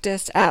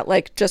practice at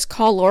like, just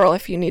call Laurel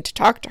if you need to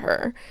talk to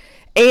her.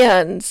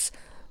 And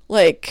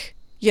like,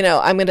 you know,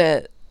 I'm going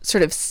to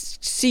sort of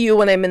see you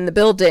when I'm in the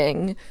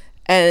building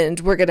and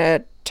we're going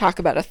to talk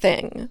about a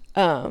thing.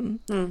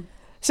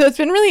 So it's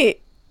been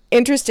really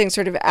interesting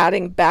sort of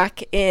adding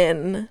back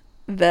in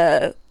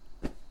the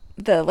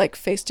like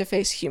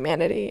face-to-face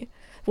humanity.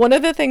 One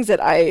of the things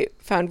that I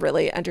found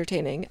really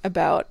entertaining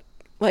about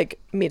like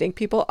meeting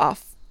people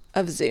off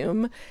of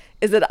Zoom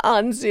is that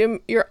on Zoom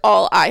you're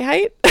all eye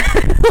height.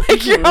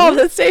 Like you're all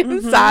the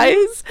same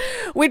size,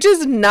 which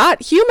is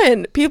not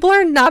human. People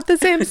are not the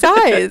same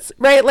size,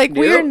 right? Like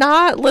we are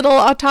not little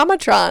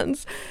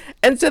automatrons.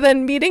 And so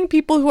then meeting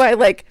people who I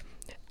like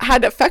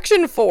had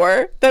affection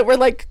for that were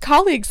like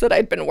colleagues that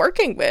I'd been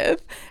working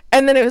with,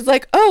 and then it was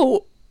like,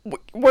 oh,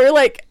 we're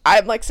like,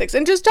 I'm like 6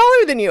 inches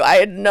taller than you. I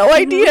had no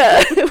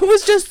idea. It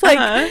was just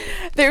like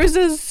there's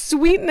a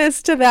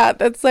sweetness to that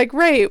that's like,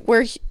 right,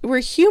 we're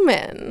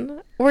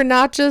human. We're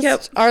not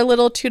just our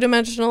little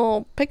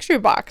 2-dimensional picture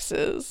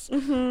boxes.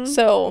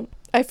 So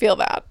I feel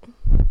that.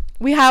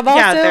 We have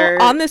also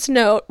on this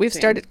note, we've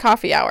started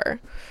coffee hour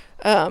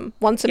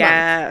once a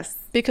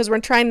month because we're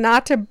trying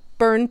not to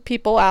burn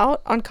people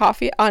out on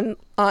coffee on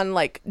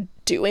like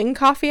doing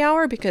coffee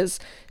hour because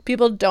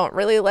people don't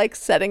really like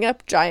setting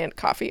up giant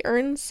coffee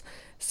urns.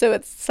 So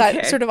it's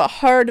sort of a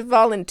hard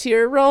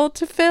volunteer role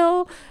to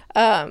fill.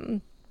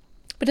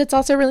 But it's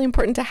also really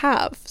important to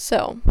have.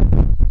 So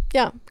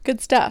yeah, good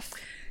stuff.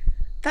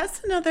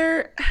 That's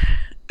another,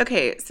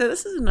 okay, so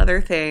this is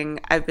another thing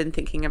I've been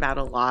thinking about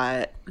a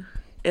lot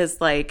is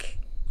like,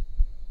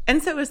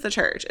 and so is the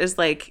church, is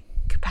like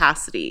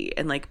capacity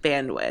and like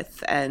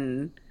bandwidth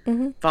and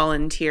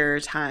volunteer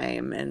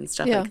time and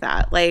stuff like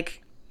that.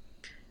 Like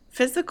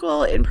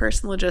physical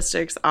in-person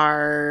logistics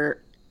can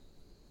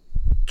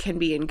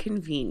be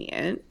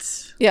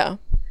inconvenient. Yeah.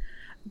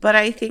 But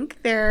I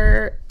think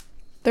they're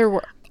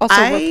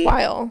also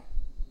worthwhile.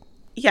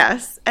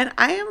 Yes. And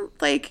I am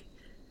like,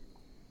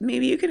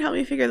 maybe you can help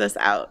me figure this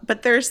out,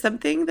 but there's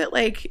something that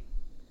like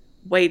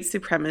white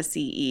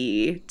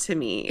supremacy-y to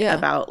me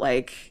about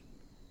like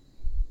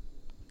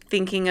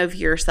thinking of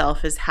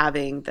yourself as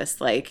having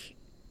this like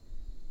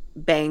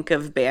bank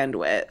of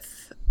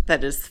bandwidth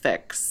that is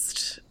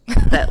fixed,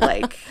 that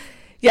like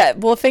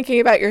thinking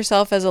about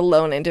yourself as a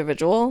lone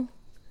individual,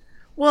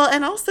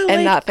 and also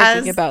and like not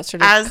thinking about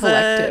sort of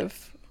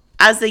collective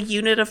as a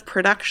unit of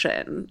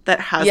production that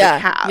has a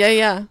cap.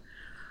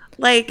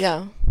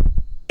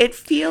 It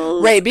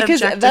feels right, because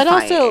that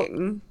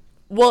also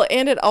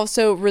and it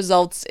also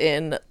results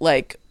in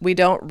like we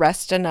don't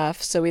rest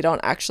enough, so we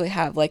don't actually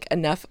have like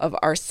enough of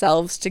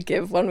ourselves to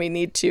give when we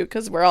need to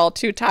because we're all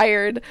too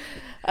tired.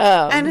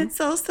 And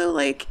it's also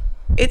like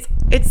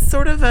it's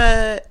sort of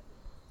a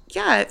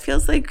it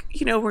feels like,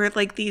 you know, we're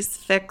like these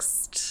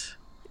fixed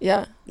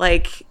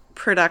like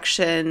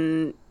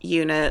production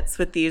units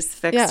with these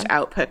fixed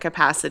output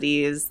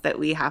capacities that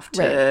we have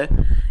to,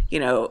 you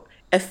know,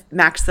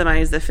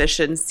 maximize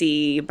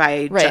efficiency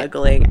by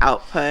juggling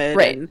output.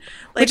 And,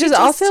 like, which is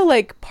also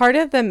like part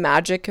of the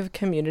magic of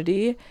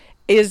community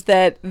is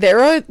that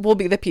there will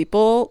be the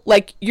people,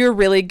 like, you're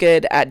really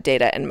good at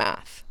data and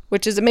math,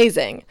 which is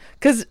amazing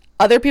because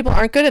other people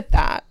aren't good at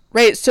that.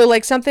 Right. So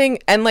like something,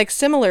 and like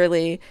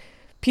similarly,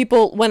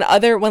 people, when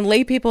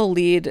lay people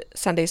lead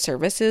Sunday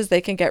services, they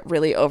can get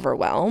really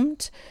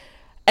overwhelmed.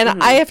 And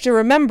I have to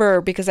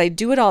remember, because I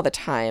do it all the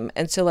time.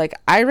 And so like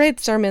I write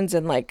sermons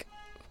in like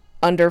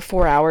under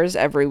 4 hours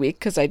every week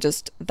because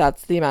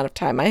that's the amount of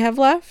time I have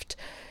left.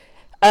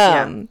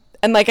 And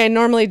like I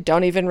normally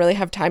don't even really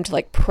have time to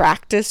like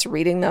practice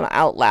reading them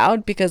out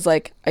loud because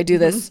like I do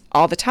this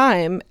all the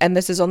time and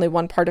this is only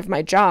one part of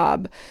my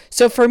job.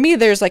 So for me,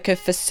 there's like a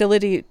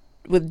facility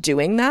with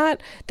doing that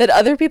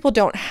other people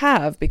don't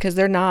have because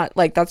they're not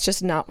like, that's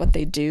just not what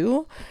they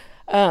do.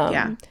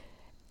 And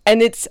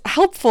it's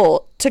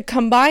helpful to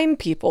combine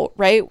people,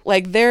 right?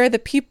 Like they're the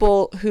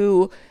people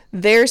who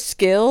their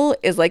skill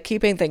is like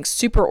keeping things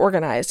super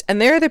organized, and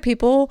they're the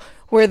people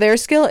where their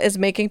skill is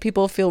making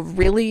people feel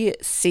really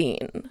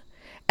seen.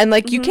 And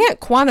like you can't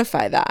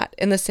quantify that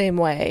in the same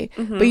way,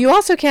 but you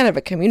also can't have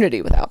a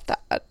community without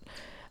that.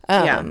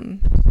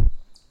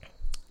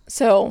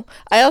 So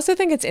I also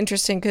think it's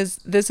interesting because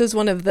this is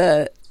one of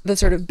the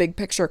sort of big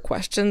picture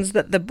questions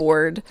that the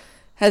board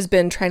has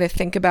been trying to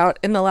think about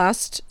in the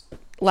last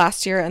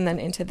year and then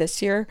into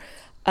this year,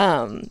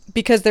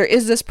 because there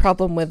is this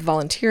problem with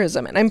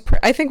volunteerism. And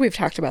I think we've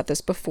talked about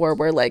this before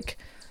where like,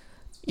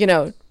 you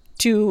know,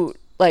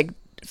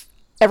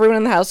 everyone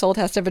in the household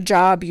has to have a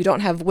job. You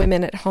don't have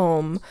women at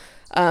home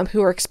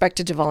who are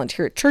expected to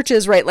volunteer at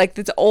churches, right? Like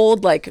this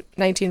old like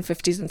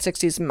 1950s and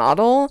 60s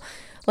model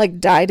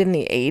like died in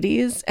the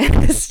 80s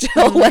and is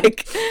still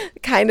like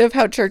kind of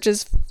how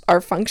churches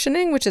are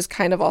functioning, which is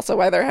kind of also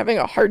why they're having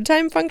a hard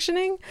time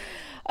functioning.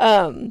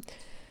 And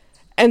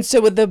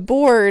so with the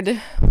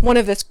board, one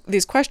of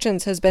these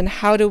questions has been,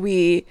 how do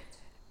we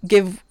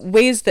give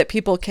ways that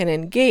people can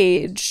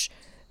engage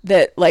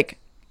that like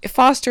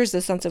fosters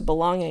a sense of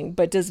belonging,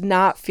 but does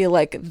not feel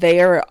like they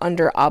are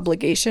under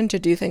obligation to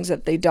do things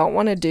that they don't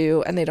want to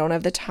do and they don't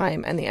have the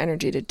time and the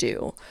energy to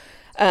do.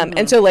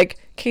 And so like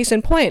case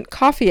in point,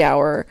 coffee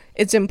hour,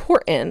 it's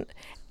important.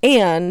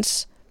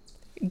 And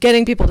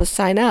getting people to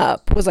sign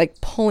up was like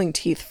pulling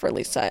teeth for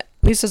Lisa.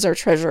 Lisa's our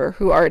treasurer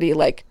who already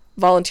like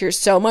volunteers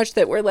so much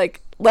that we're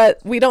like,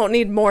 we don't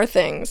need more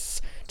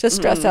things to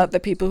stress out the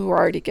people who are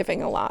already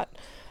giving a lot.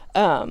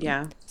 So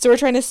we're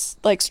trying to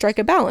like strike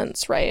a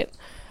balance, right?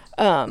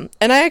 And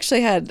I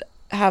actually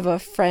have a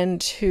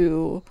friend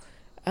who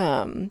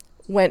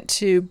went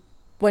to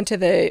one of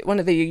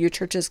the UU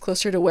churches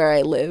closer to where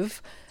I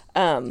live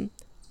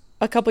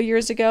a couple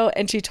years ago,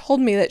 and she told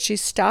me that she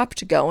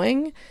stopped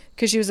going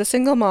because she was a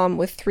single mom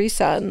with 3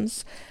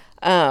 sons,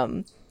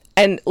 and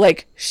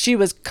like she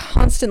was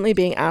constantly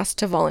being asked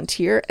to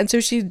volunteer, and so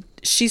she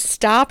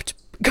stopped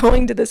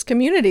going to this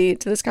community,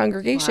 to this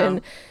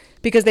congregation,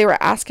 because they were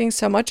asking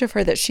so much of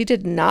her that she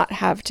did not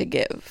have to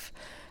give.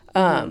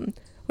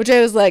 Which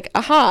I was like,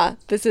 aha,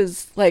 this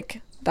is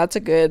like, that's a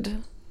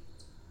good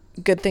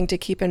thing to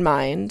keep in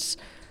mind.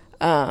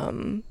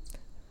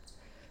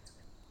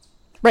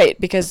 Right,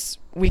 because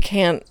we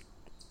can't,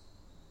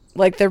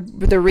 like, the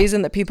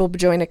reason that people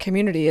join a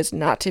community is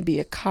not to be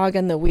a cog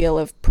in the wheel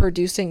of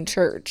producing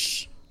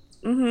church,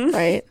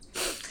 right?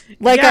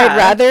 Like, I'd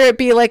rather it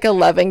be like a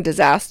loving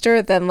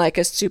disaster than like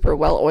a super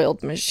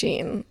well-oiled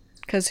machine,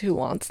 because who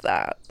wants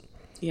that?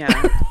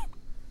 Yeah.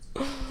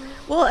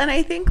 Well, and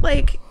I think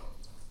like,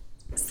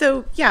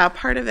 so yeah,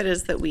 part of it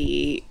is that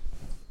the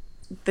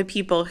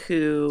people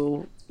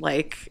who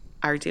like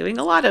are doing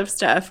a lot of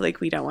stuff, like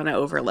we don't want to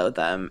overload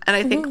them. And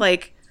I think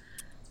like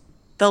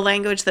the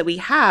language that we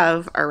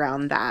have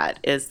around that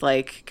is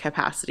like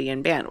capacity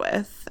and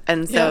bandwidth.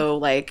 And so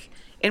like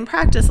in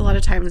practice, a lot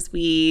of times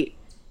we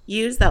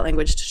use that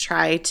language to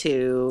try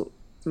to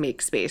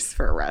make space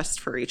for rest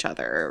for each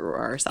other or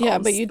ourselves. Yeah,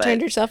 but you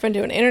turned yourself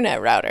into an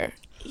internet router.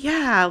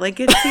 Yeah, like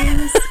it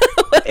seems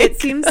it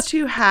seems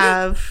to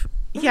have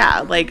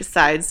like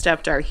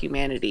sidestepped our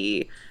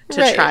humanity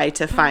to try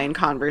to find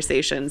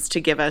conversations to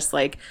give us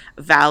like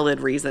valid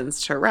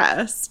reasons to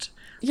rest.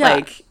 Yeah.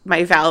 Like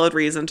my valid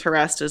reason to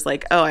rest is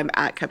like, oh, I'm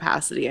at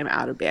capacity, I'm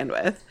out of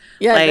bandwidth.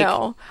 Yeah, like,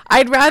 no.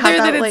 I'd rather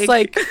that it's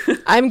like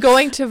I'm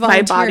going to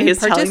volunteer. My body is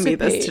telling me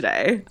this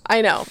today.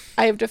 I know.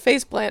 I have to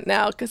faceplant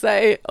now because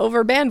I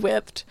over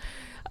bandwidthed.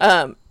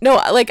 No,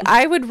 like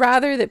I would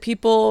rather that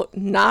people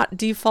not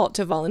default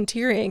to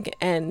volunteering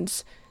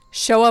and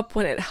show up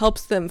when it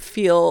helps them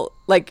feel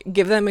like,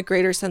 give them a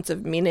greater sense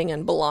of meaning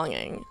and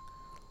belonging.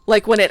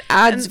 Like when it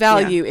adds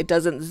value, it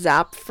doesn't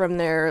zap from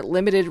their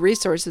limited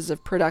resources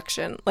of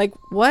production. Like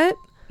what?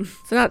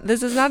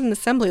 This is not an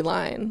assembly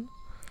line.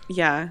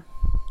 Yeah.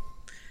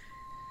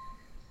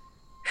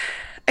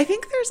 I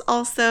think there's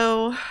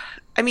also,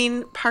 I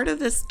mean, part of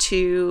this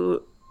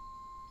too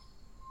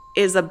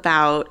is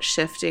about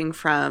shifting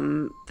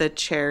from the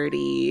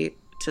charity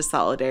to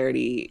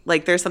solidarity.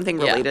 Like there's something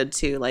related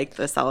to like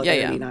the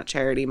solidarity, not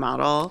charity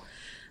model.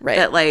 Right.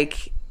 That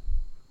like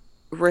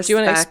respects. Do you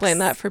want to explain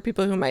that for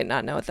people who might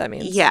not know what that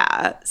means?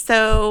 Yeah.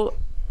 So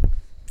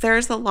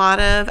there's a lot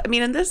of, I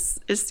mean, and this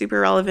is super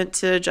relevant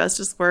to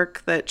justice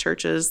work that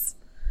churches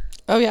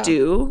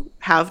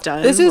have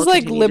done. This is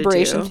like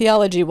liberation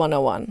theology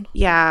 101.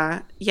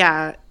 Yeah.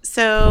 Yeah.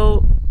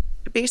 So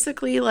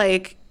basically,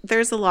 like,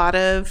 there's a lot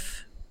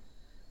of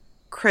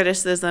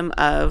criticism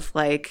of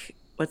like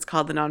what's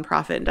called the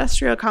nonprofit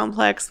industrial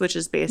complex, which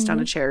is based on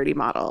a charity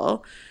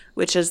model,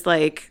 which is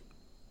like,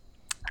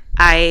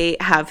 I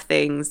have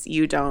things,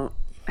 you don't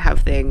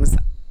have things.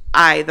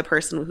 I, the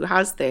person who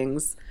has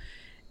things,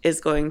 is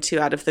going to,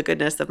 out of the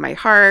goodness of my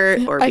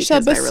heart, or I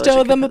shall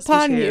bestow them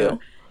upon you.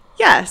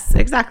 Yes,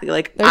 exactly.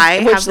 Like I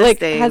have this like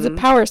thing, has a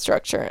power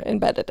structure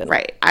embedded in it.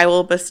 Right. I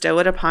will bestow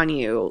it upon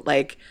you.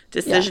 Like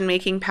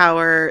decision-making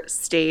power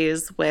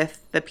stays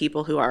with the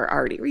people who are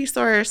already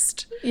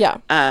resourced. Yeah.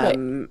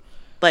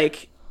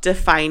 Like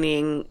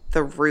defining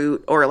the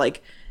root, or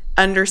like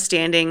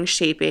understanding,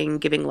 shaping,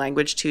 giving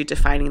language to,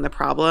 defining the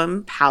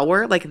problem,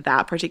 power, like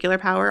that particular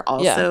power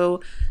also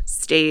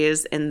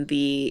stays in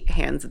the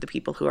hands of the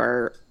people who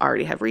are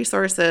already have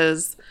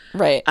resources.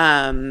 Right.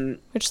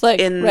 Which like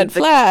red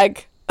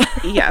flag.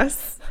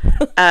 Yes.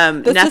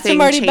 The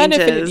system already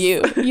benefited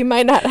you. You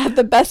might not have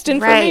the best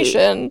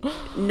information.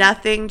 Right.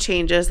 Nothing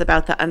changes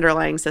about the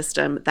underlying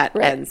system that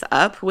ends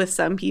up with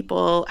some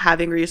people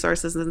having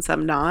resources and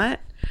some not.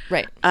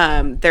 Right.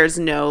 There's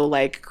no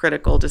like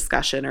critical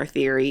discussion or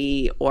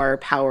theory or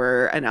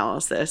power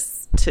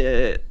analysis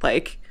to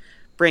like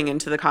bring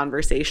into the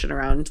conversation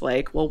around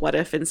like, well, what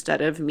if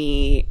instead of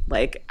me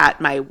like at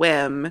my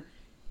whim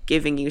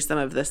giving you some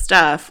of this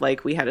stuff,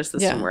 like we had a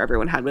system where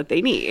everyone had what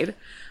they need.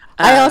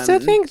 I also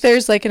think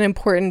there's like an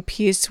important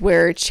piece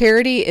where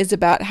charity is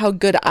about how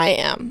good I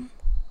am.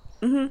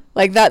 Mm-hmm.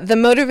 Like that the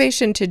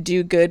motivation to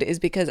do good is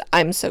because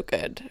I'm so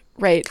good,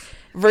 right?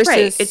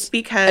 Versus it's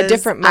because a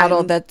different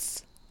model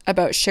that's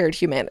about shared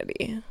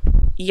humanity.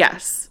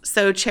 Yes.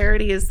 So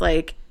charity is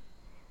like,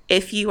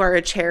 if you are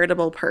a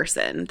charitable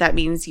person, that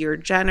means you're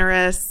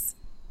generous,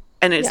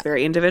 and it's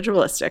very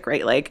individualistic,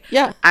 right? Like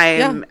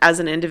as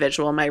an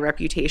individual, my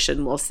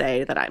reputation will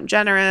say that I'm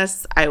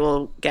generous. I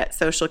will get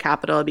social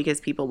capital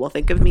because people will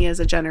think of me as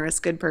a generous,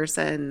 good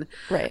person.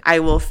 Right. I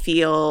will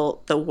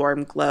feel the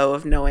warm glow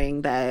of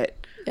knowing that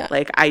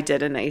like I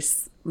did a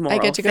nice moral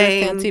I get to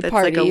thing. go to fancy that's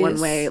parties. like a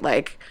one way,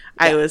 like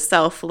I was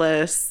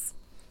selfless.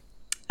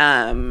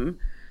 You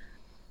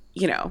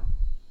know,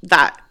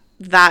 that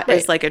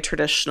is like a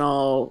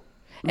traditional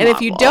and if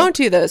you don't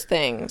do those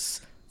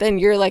things, then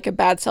you're like a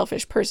bad,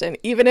 selfish person,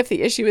 even if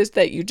the issue is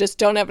that you just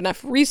don't have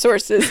enough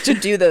resources to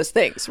do those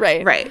things,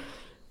 right? Right.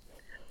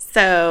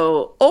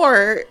 So,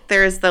 or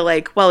there's the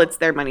like, well, it's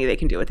their money, they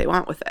can do what they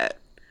want with it.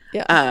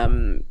 Yeah.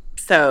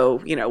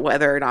 So, you know,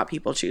 whether or not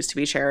people choose to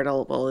be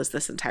charitable is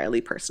this entirely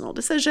personal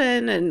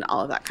decision and all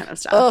of that kind of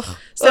stuff.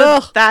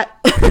 That,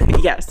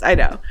 yes, I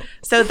know.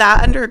 So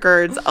that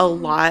undergirds a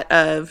lot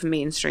of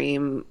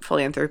mainstream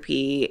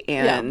philanthropy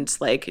and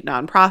like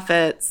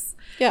nonprofits.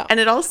 Yeah. And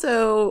it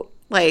also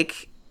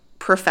like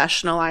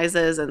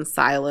professionalizes and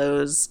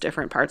silos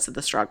different parts of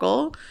the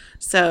struggle.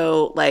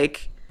 So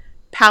like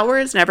power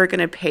is never going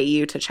to pay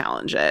you to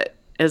challenge it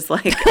is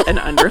like an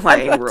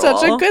underlying That's rule.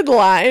 Such a good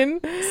line.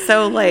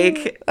 So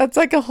like that's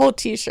like a whole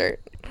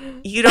t-shirt.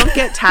 You don't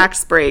get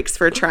tax breaks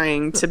for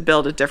trying to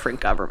build a different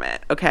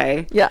government,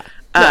 okay? Yeah.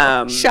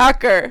 No.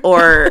 Shocker.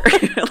 Or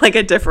like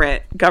a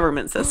different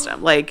government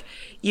system. Like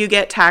you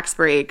get tax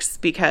breaks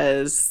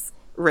because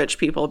rich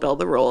people build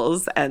the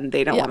rules and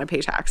they don't want to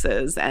pay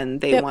taxes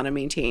and they want to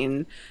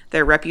maintain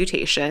their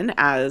reputation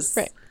as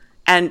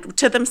and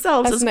to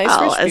themselves as nice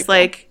well as people.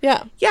 like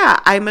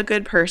I'm a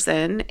good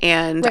person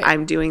and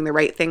I'm doing the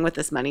right thing with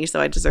this money, so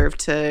I deserve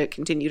to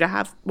continue to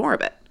have more of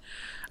it.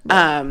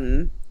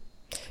 And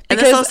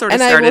this all sort of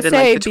started in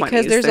like the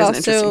 20s. There's an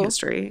interesting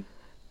history.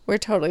 We're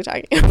totally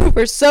talking.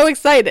 We're so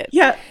excited.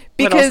 Yeah.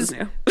 Because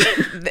what else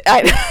is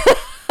new?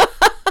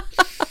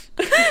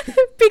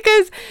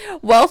 Because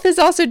wealth is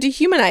also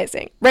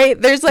dehumanizing, right?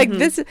 There's like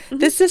this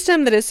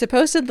system that is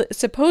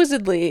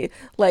supposedly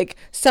like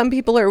some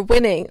people are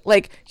winning.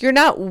 Like you're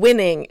not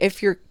winning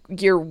if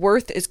your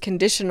worth is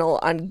conditional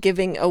on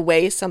giving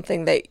away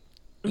something that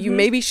you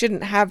maybe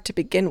shouldn't have to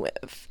begin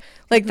with.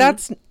 Like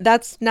that's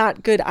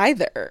not good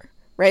either,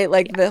 right?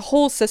 Like the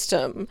whole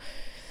system.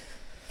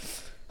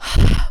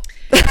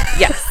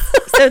 Yes.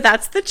 So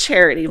that's the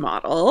charity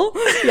model.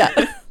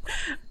 Yeah.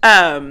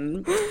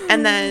 And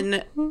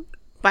then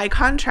by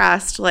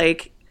contrast,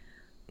 like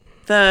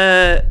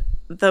the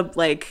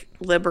like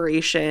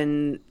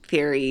liberation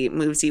theory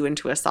moves you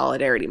into a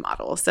solidarity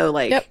model. So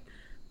like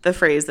the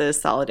phrase is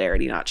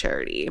solidarity, not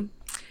charity.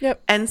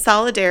 Yep. And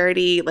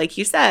solidarity, like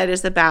you said,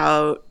 is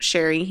about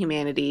sharing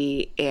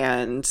humanity,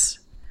 and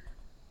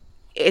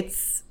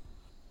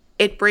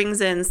it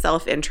brings in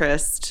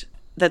self-interest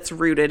that's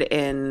rooted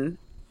in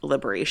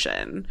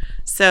liberation.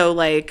 So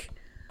like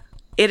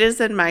it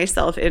is in my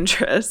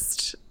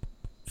self-interest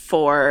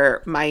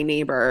for my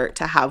neighbor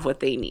to have what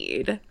they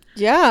need.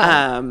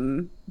 Yeah.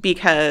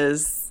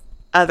 Because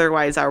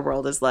otherwise our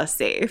world is less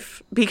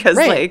safe. Because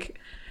Right.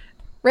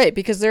 Right,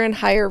 because they're in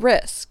higher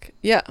risk.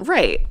 Yeah.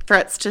 Right.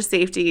 Threats to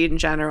safety in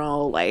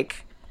general,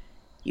 like,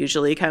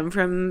 usually come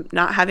from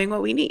not having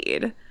what we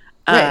need.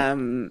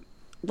 Right.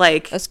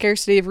 Like A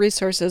scarcity of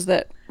resources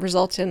that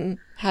result in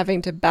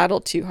having to battle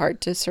too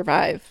hard to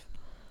survive.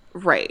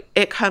 right.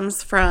 It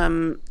comes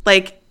from,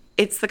 like,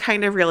 it's the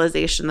kind of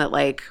realization that,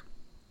 like,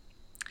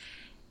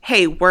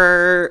 hey,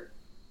 we're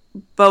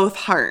both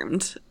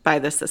harmed by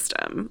the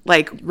system.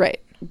 Like, Right.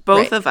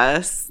 both Right. of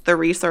us, the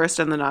resourced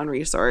and the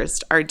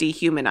non-resourced, are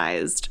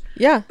dehumanized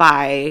Yeah.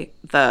 by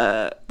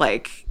the,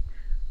 like,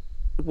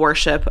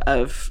 worship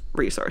of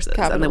resources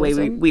and the way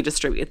Capitalism. we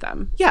distribute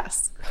them.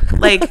 Yes.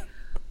 Like,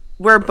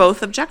 we're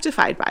both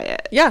objectified by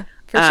it. Yeah,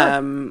 for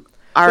sure.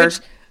 Our Which,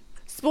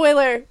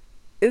 spoiler,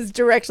 is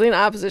directly in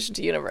opposition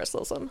to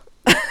universalism.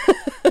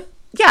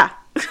 yeah.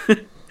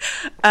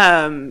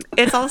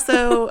 It's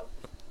also,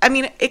 I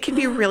mean, it can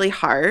be really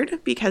hard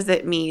because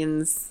it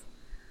means,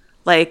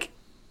 like,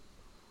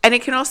 and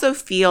it can also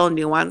feel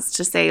nuanced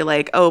to say,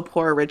 like, oh,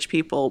 poor rich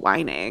people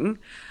whining.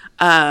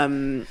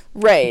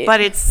 Right.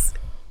 But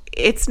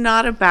it's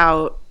not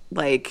about,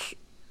 like,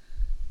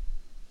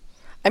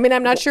 I mean,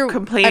 I'm not sure.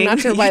 complaining I'm not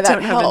sure that why you that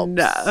don't have helps.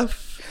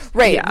 enough.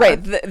 Right, Yeah.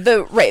 right.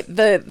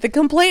 The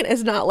complaint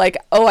is not like,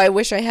 oh, I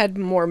wish I had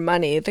more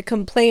money. The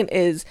complaint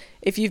is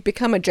if you've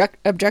become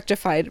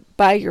objectified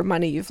by your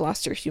money, you've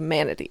lost your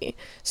humanity.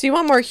 So you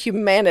want more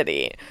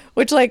humanity,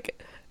 which, like,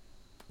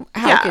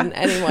 how Yeah. can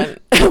anyone?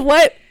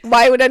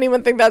 Why would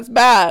anyone think that's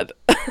bad?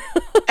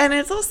 And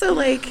it's also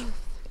like,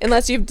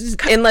 unless you've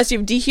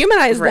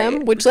dehumanized them,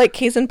 Right. which, like,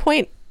 case in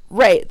point,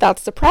 right?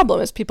 That's the problem,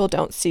 is people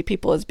don't see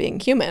people as being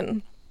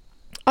human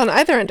on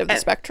either end of the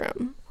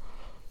spectrum.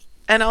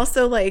 and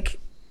also, like,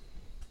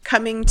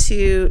 coming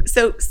to,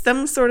 so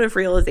some sort of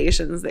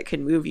realizations that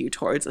can move you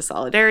towards a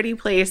solidarity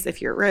place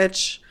if you're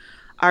rich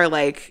are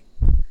like,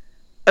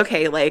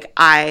 okay, like,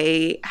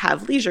 I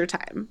have leisure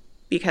time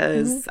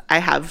because I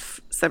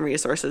have some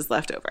resources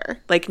left over.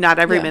 Like, not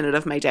every Yeah. minute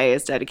of my day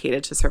is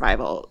dedicated to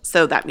survival.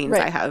 So that means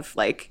Right. I have,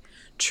 like,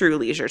 true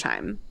leisure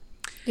time.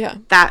 Yeah.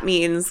 That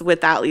means with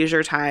that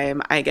leisure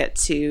time, I get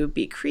to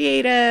be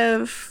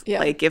creative, Yeah.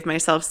 like, give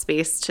myself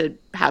space to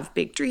have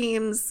big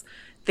dreams,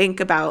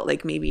 think about,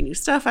 like, maybe new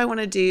stuff I want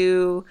to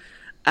do,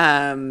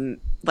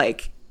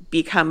 like,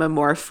 become a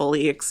more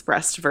fully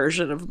expressed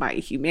version of my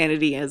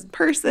humanity as a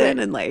person,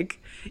 and, like,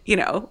 you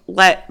know,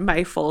 let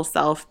my full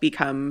self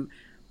become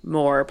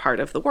more part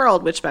of the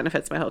world, which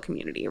benefits my whole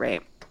community,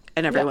 right?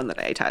 And everyone that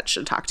I touch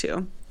and talk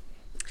to.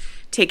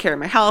 Take care of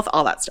my health,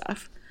 all that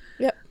stuff.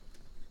 Yep.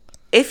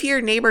 If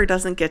your neighbor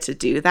doesn't get to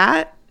do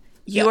that,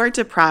 you are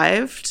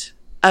deprived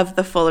of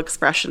the full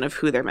expression of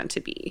who they're meant to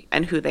be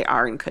and who they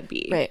are and could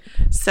be. Right.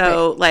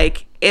 So,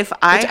 like, if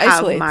I Which have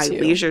isolates my you.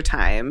 leisure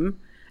time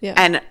Yeah.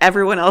 and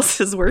everyone else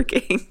is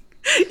working,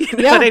 you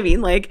know Yeah. what I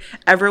mean? Like,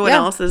 everyone Yeah.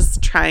 else is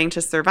trying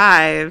to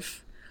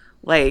survive,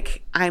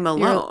 like, I'm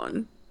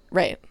alone.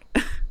 Right.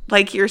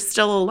 Like, you're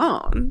still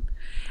alone.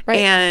 Right.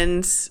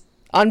 And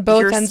On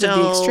both you're ends of the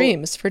still-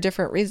 extremes for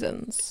different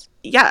reasons.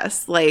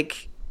 yes,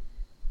 like,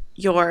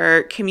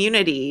 your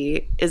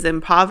community is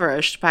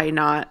impoverished by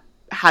not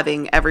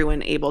having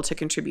everyone able to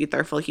contribute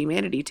their full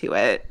humanity to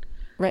it,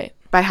 Right.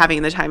 by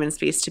having the time and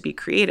space to be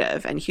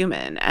creative and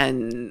human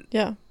and,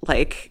 Yeah.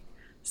 like,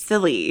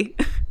 silly,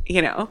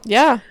 you know?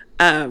 Yeah.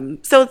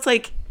 So it's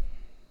like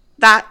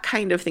that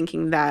kind of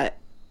thinking that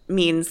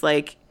means,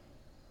 like,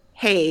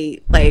 hey,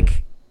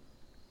 like,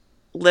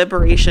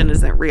 liberation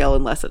isn't real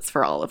unless it's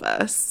for all of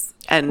us.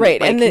 And, Right,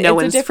 like, and no it's a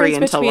one's free difference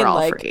until we're between, all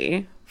like,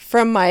 free.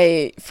 From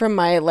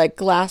my like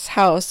glass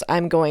house,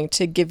 I'm going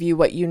to give you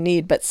what you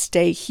need, but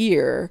stay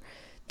here.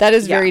 That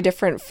is very Yeah.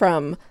 different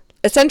from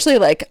essentially,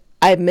 like,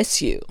 I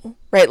miss you,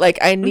 right? Like,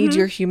 I need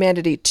your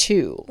humanity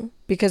too,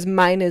 because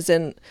mine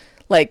isn't,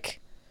 like,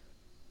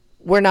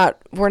 we're not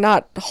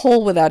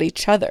whole without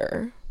each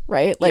other,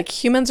 right? Like,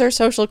 humans are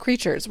social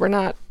creatures. We're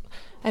not,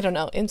 I don't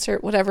know,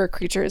 insert whatever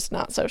creature is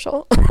not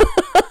social.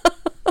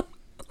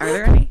 Are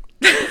there any?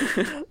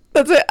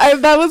 That's it.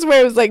 That was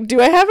where I was like,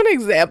 do I have an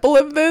example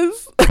of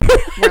this?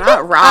 We're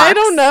not rocks. I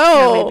don't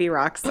know. Yeah, maybe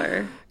rocks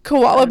are.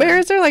 Koala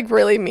bears are, like,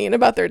 really mean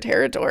about their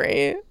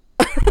territory.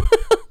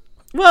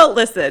 Well,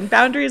 listen,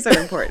 boundaries are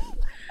important.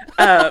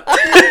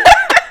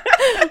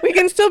 We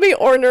can still be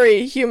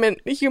ornery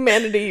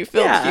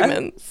humanity-filled Yeah.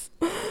 humans.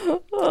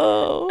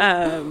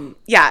 Oh.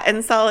 Yeah,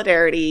 and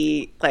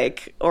solidarity,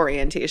 like,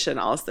 orientation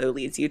also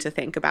leads you to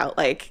think about,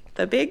 like,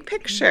 the big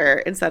picture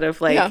instead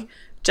of, like, Yeah.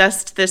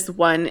 just this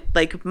one,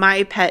 like,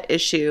 my pet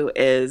issue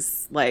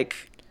is, like,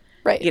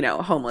 Right. you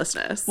know,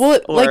 homelessness. Well,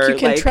 like, or, you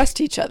can trust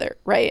each other,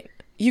 right?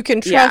 You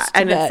can yeah, trust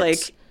and that. it's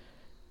like,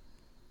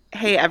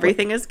 hey,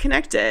 everything is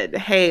connected.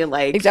 Hey,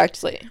 like,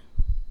 Exactly.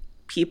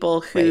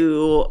 people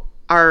who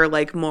are,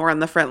 like, more on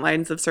the front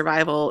lines of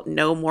survival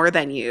know more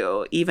than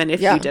you, even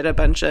if Yeah. you did a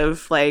bunch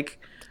of, like,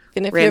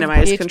 And if you have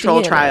randomized PhD control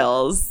in it.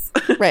 trials.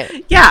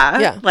 Right. Yeah.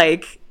 Yeah.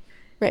 Like,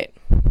 Right.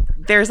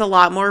 there's a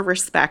lot more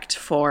respect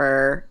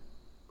for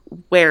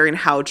where and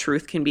how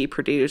truth can be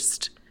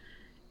produced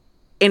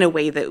in a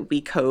way that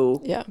we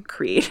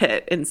co-create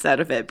it instead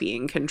of it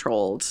being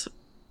controlled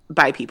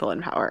by people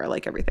in power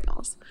like everything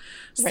else.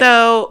 Right.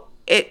 So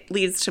it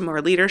leads to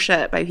more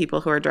leadership by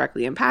people who are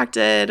directly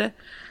impacted,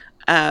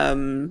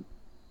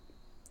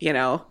 you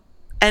know,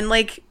 and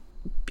like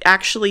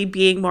actually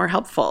being more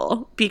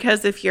helpful.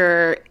 Because if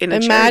you're in a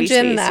charity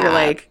space, you're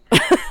like,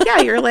 yeah,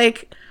 you're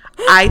like,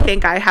 I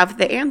think I have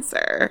the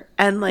answer.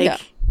 And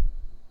like,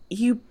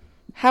 you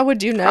how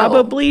would you know?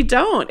 Probably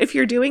don't. If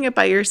you're doing it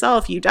by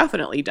yourself, you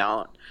definitely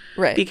don't.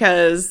 Right.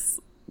 Because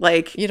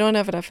like you don't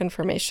have enough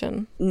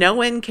information. No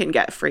one can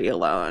get free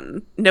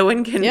alone. No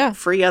one can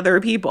free other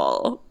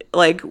people.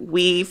 Like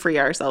we free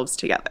ourselves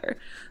together.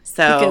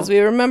 So because we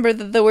remember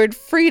that the word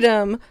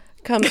freedom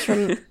comes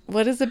from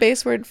what is the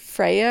base word?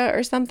 Freya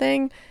or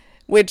something?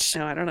 Which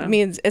I don't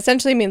know.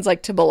 Essentially means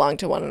like to belong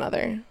to one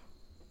another.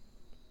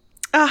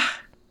 Ah.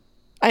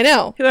 I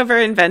know. Whoever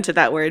invented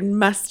that word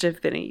must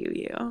have been a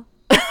UU.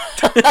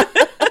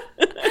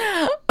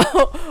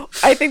 Oh,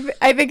 I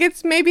think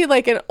it's maybe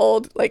like an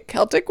old like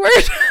Celtic word.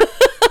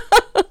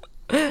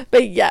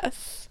 But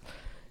yes.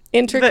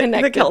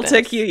 Interconnectedness. The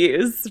Celtic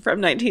UUs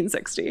from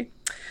 1960.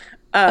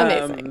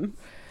 Amazing.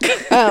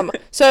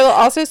 So I will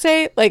also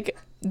say like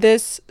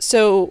this,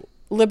 so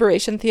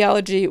liberation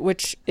theology,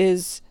 which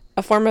is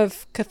a form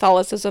of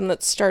Catholicism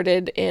that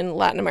started in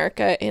Latin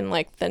America in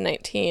like the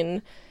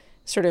 19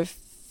 sort of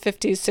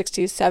 50s,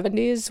 60s,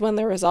 70s when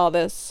there was all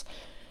this,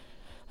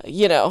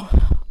 you know,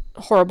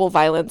 horrible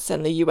violence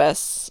and the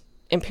U.S.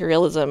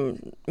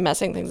 imperialism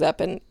messing things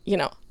up and, you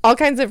know, all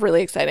kinds of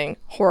really exciting,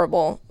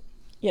 horrible,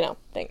 you know,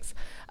 things.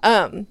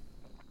 And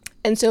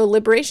so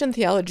liberation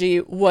theology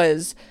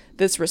was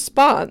this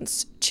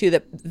response to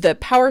the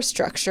power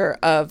structure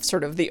of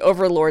sort of the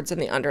overlords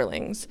and the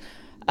underlings.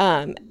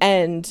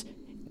 And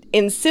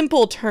in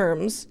simple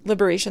terms,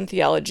 liberation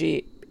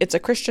theology, it's a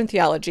Christian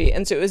theology.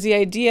 And so it was the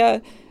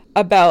idea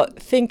about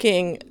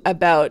thinking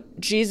about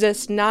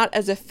Jesus not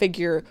as a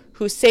figure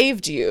who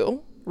saved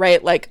you,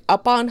 right, like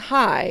up on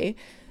high,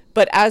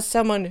 but as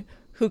someone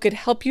who could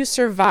help you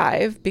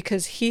survive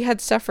because he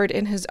had suffered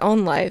in his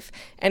own life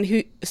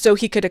and so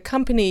he could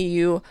accompany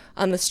you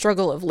on the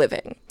struggle of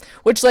living,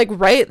 which like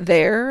right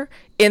there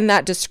in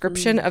that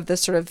description of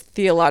this sort of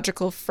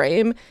theological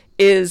frame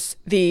is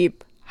the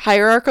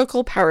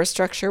hierarchical power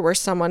structure where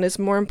someone is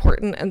more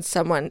important and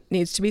someone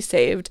needs to be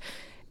saved.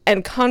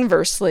 And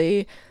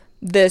conversely,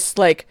 this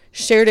like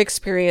shared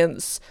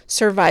experience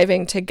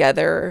surviving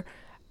together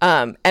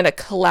and a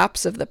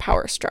collapse of the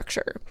power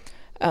structure.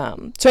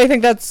 So I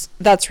think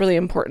that's really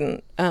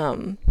important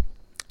to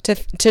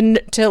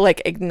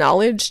like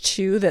acknowledge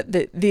too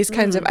that these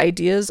kinds of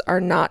ideas are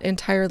not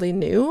entirely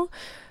new,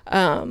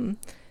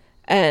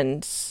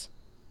 and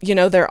you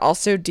know they're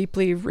also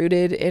deeply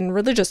rooted in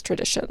religious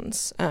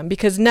traditions,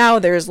 because now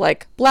there's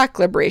like Black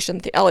liberation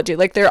theology,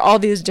 like there are all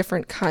these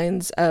different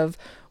kinds of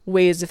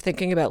ways of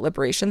thinking about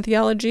liberation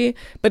theology,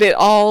 but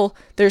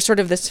there's sort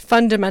of this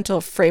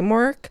fundamental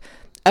framework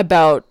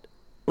about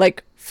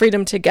like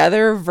freedom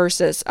together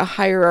versus a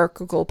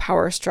hierarchical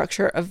power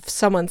structure of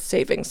someone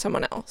saving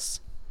someone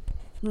else.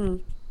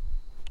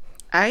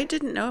 I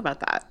didn't know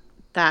about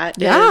that.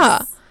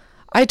 Is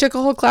I took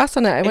a whole class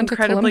on it. I went to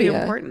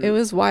Columbia. Important. It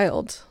was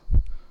wild.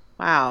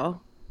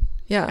 Wow.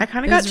 Yeah. I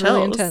kind of got chills.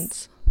 Really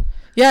intense.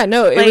 Yeah,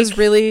 no, it was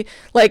really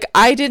like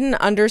I didn't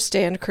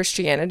understand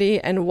Christianity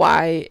and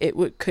why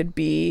it could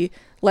be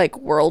like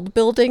world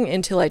building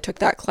until I took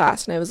that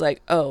class, and I was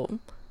like, oh,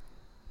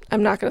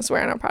 I'm not going to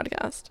swear on our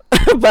podcast,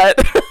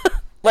 but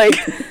like,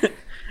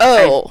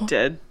 oh, I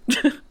did.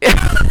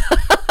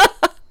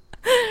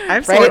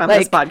 I've sworn on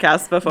this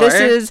podcast before.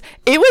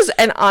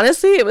 And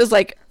honestly, it was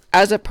like,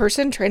 as a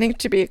person training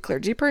to be a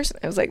clergy person,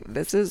 I was like,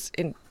 this is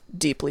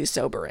deeply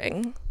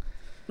sobering.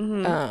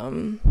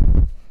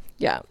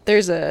 Yeah,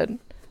 there's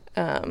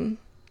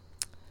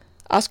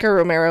Oscar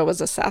Romero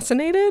was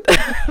assassinated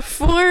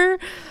for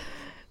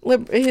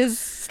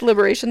his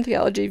liberation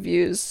theology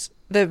views.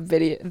 The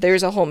video,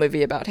 there's a whole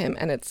movie about him,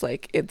 and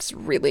it's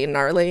really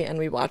gnarly, and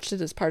we watched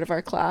it as part of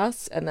our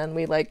class, and then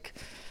we like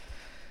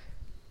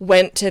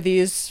went to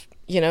these,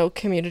 you know,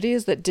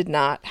 communities that did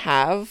not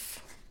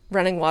have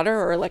running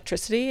water or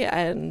electricity,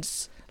 and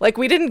like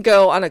we didn't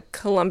go on a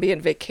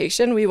Colombian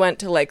vacation. We went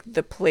to like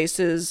the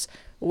places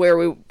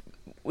where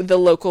the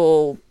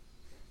local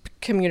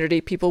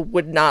community people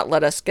would not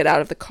let us get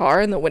out of the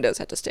car, and the windows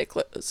had to stay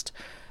closed.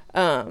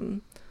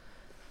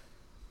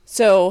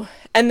 So,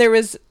 and there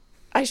was,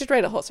 I should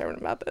write a whole sermon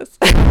about this.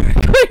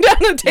 Going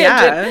down a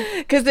tangent.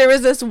 Because there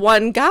was this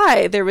one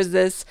guy, there was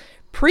this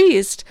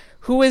priest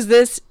who was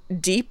this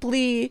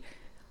deeply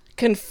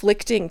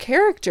conflicting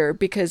character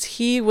because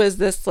he was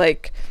this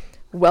like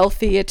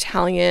wealthy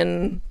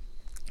Italian,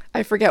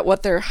 I forget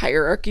what their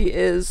hierarchy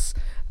is,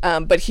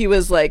 but he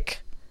was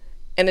like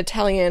an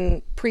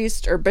Italian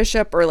priest or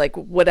bishop or like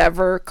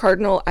whatever,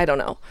 cardinal, I don't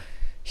know.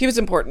 He was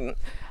important.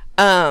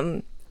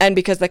 And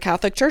because the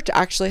Catholic Church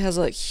actually has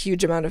a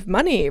huge amount of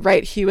money,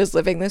 right? He was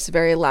living this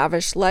very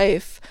lavish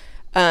life.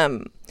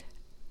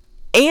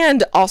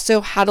 and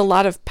also had a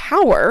lot of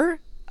power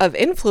of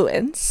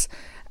influence,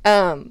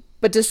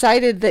 but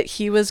decided that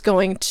he was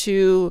going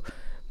to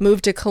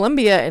move to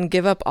Colombia and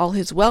give up all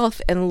his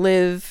wealth and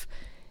live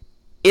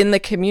in the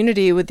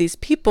community with these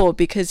people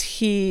because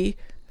he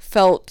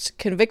felt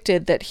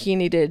convicted that he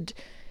needed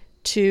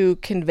to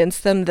convince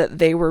them that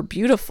they were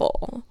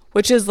beautiful,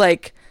 which is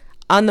like,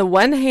 on the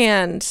one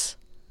hand,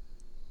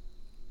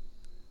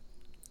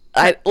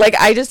 I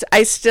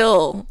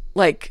still,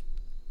 like,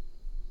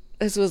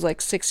 this was like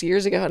 6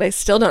 years ago and I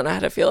still don't know how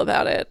to feel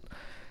about it.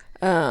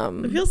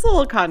 It feels a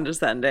little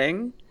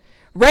condescending.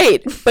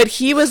 Right. But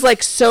he was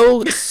like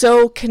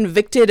so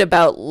convicted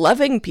about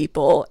loving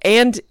people,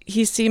 and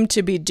he seemed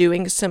to be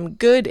doing some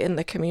good in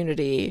the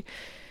community.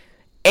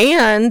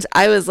 And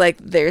I was like,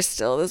 there's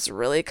still this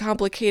really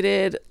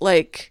complicated,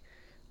 like,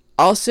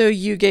 also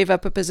you gave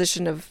up a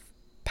position of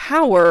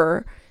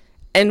power,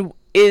 and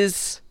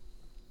is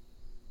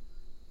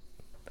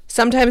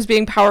sometimes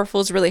being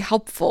powerful is really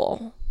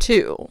helpful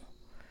too.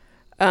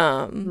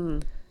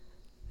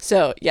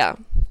 So yeah,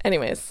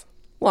 anyways,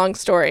 long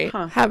story.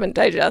 Haven't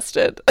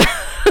digested.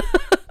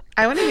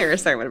 I want to hear a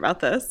sermon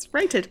about this.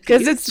 Write it,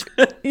 because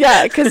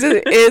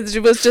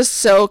it was just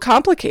so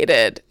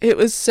complicated. It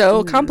was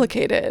so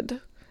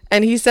complicated,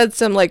 and he said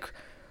some like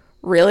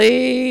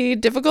really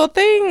difficult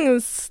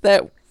things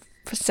that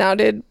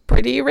sounded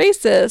pretty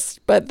racist,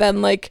 but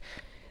then like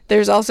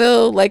there's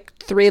also like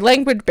 3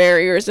 language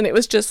barriers, and it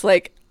was just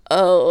like,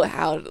 oh,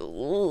 how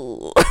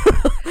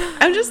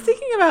I'm just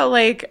thinking about,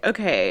 like,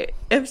 okay,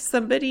 if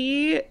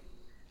somebody,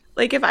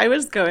 like, if I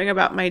was going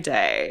about my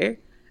day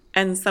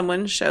and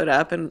someone showed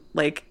up and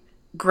like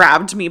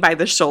grabbed me by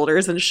the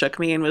shoulders and shook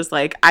me and was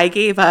like, I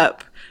gave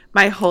up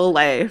my whole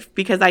life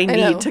because I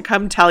need to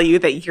come tell you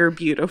that you're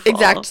beautiful.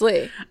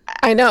 Exactly.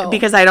 I know.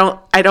 Because I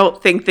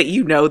don't think that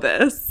you know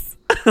this.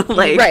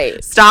 Like,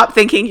 right. Stop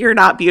thinking you're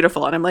not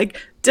beautiful. And I'm like,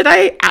 did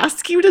I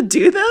ask you to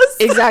do this?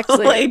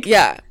 Exactly. Like,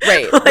 yeah.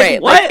 Right. Like,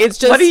 right. What? Like, it's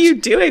just, what are you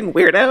doing,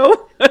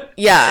 weirdo?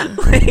 Yeah.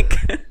 Like,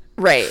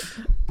 right.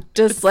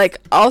 Just like,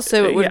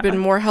 also it would have been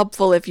more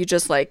helpful if you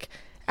just like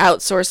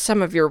outsourced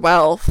some of your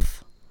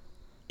wealth.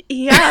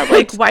 Yeah.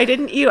 Like, why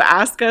didn't you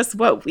ask us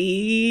what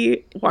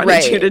we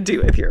wanted you to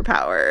do with your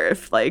power?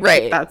 If like,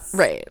 that's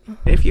right.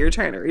 If you're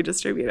trying to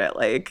redistribute it,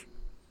 like,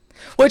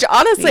 which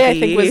honestly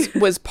maybe. I think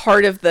was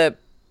part of the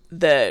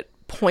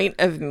point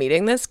of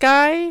meeting this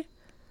guy,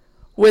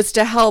 was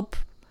to help,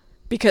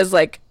 because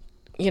like,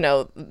 you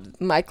know,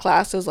 my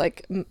class is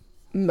like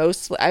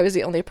mostly, I was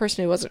the only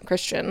person who wasn't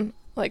Christian,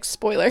 like,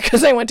 spoiler,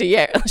 because I went to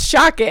Yale.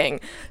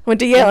 Shocking. I went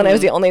to Yale and I was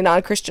the only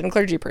non-Christian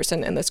clergy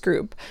person in this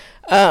group,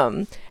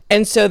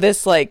 and so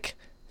this like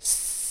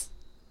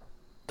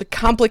the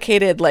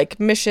complicated like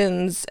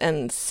missions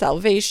and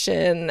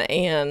salvation,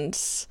 and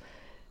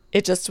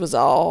it just was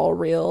all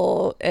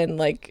real, and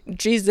like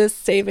Jesus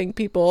saving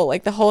people,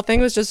 like the whole thing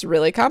was just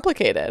really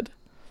complicated.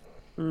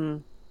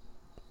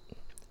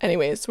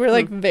 Anyways, we're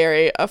like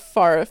very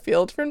far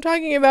afield from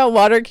talking about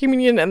water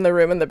communion and the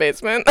room in the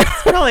basement.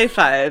 It's really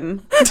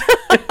fun.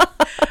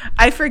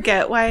 I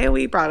forget why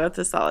we brought up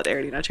the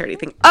Solidarity Not Charity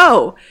thing.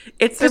 Oh,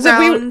 it's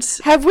around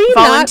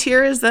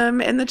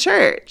volunteerism in the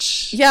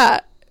church. Yeah.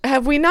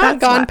 Have we not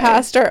gone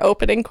past our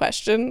opening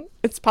question?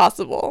 It's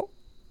possible.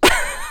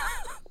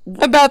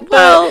 About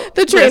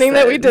the training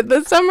that we did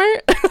this summer.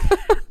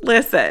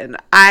 Listen,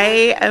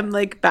 I am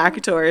like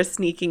backdoor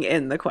sneaking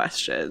in the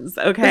questions.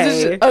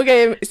 Okay.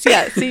 Okay.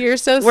 See, you're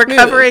so We're smooth.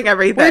 Covering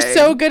everything. We're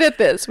so good at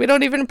this. We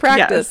don't even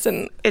practice,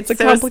 and it's a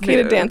so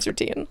complicated smooth. dance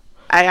routine.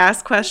 I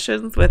ask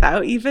questions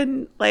without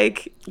even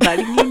like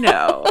letting you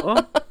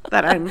know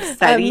that I'm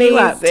setting you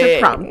up to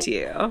prompt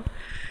you.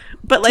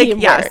 But like,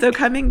 Teamwork. yeah, so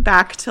coming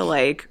back to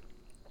like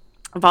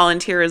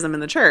volunteerism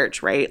in the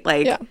church, right?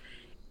 Like,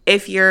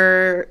 if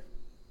you're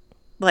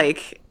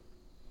like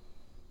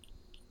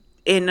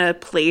in a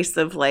place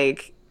of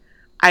like,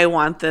 I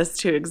want this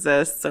to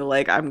exist, so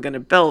like I'm gonna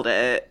build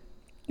it.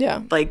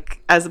 Yeah.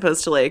 Like, as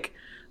opposed to like,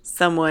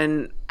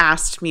 someone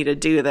asked me to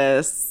do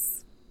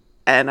this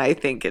and I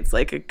think it's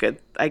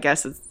like I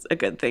guess it's a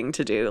good thing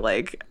to do.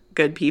 Like,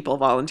 good people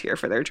volunteer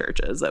for their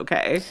churches,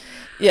 okay?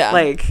 Yeah.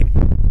 Like,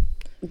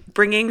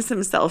 bringing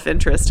some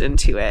self-interest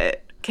into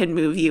it can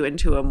move you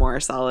into a more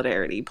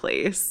solidarity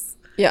place.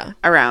 Yeah.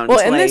 Around, well,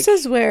 and like, this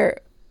is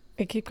where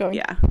I keep going.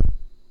 Yeah.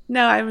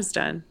 No, I was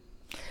done.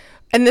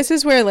 And this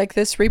is where like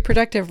this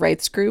reproductive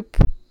rights group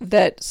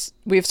that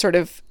we've sort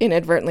of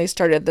inadvertently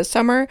started this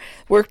summer,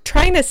 we're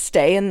trying to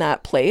stay in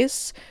that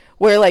place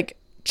where like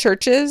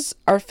churches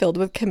are filled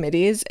with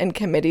committees, and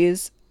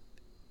committees,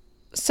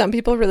 some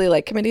people really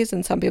like committees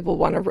and some people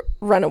want to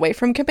run away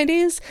from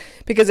committees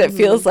because it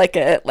feels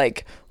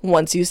like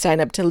once you sign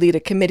up to lead a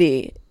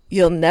committee,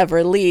 you'll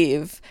never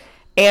leave.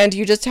 And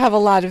you just have a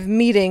lot of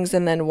meetings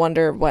and then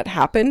wonder what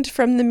happened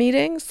from the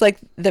meetings. Like,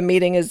 the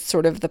meeting is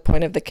sort of the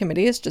point of the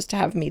committee, is just to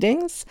have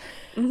meetings.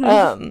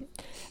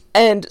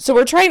 And so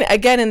we're trying,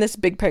 again, in this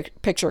big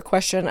picture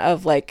question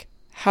of, like,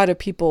 how do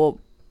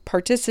people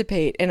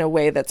participate in a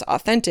way that's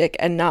authentic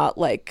and not,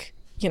 like,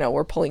 you know,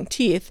 we're pulling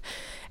teeth.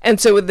 And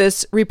so with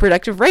this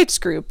reproductive rights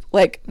group,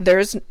 like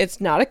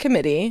it's not a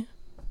committee.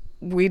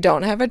 We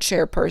don't have a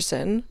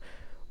chairperson.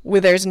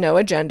 There's no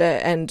agenda,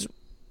 and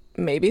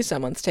maybe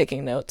someone's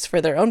taking notes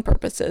for their own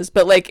purposes,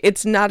 but like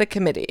it's not a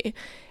committee.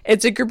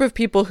 It's a group of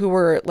people who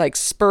were like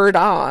spurred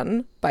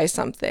on by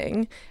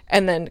something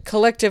and then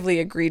collectively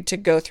agreed to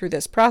go through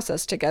this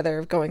process together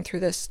of going through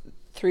this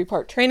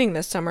 3-part training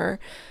this summer.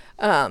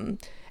 And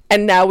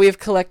now we've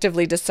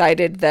collectively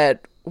decided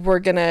that we're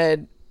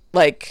gonna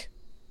like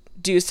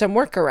do some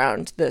work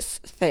around this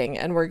thing,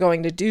 and we're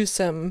going to do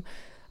some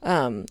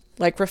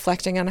like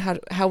reflecting on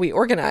how we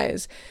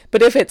organize.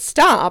 But if it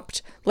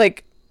stopped,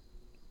 like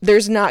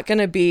there's not going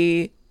to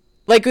be,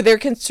 like, there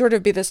can sort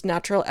of be this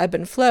natural ebb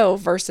and flow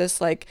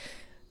versus like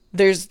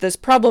there's this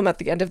problem at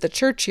the end of the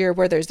church year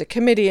where there's a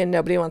committee and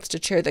nobody wants to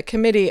chair the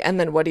committee, and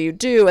then what do you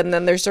do? And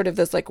then there's sort of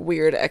this like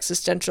weird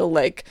existential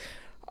like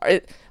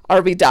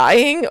are we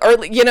dying,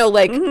 or you know,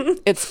 like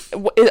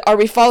are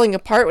we falling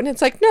apart? When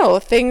it's like, no,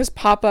 things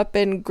pop up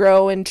and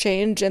grow and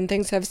change, and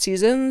things have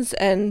seasons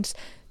and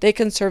they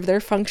can serve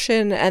their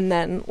function, and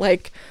then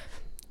like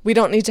we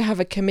don't need to have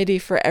a committee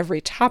for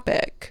every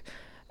topic.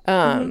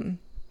 So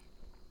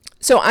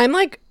I'm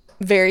like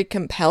very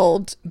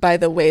compelled by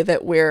the way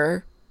that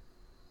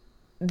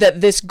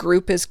this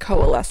group is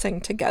coalescing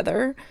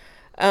together,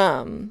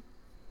 because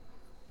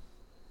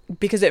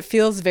it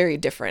feels very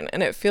different,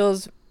 and it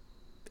feels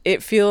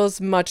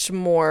much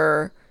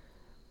more,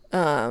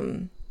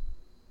 I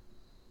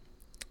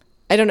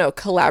don't know,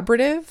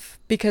 collaborative,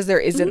 because there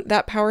isn't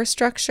that power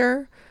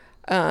structure.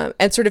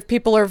 And sort of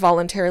people are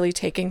voluntarily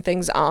taking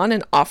things on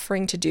and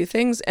offering to do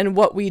things. And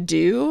what we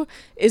do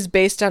is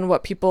based on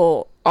what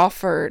people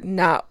offer,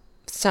 not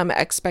some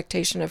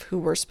expectation of who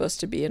we're supposed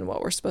to be and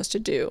what we're supposed to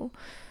do.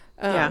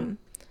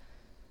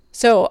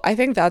 So I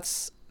think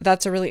that's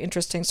a really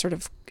interesting sort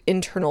of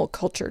internal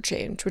culture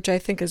change, which I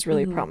think is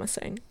really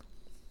promising.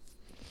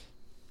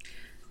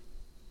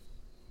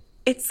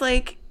 It's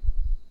like,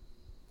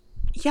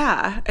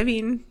 yeah, I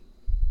mean,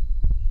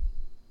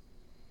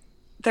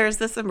 there's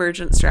this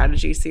emergent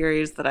strategy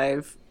series that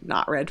I've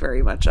not read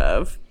very much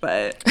of,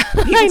 but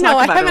I know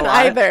I haven't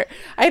either.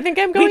 I think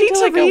I'm going to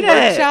like a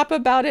workshop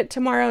about it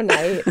tomorrow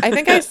night. I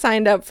think I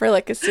signed up for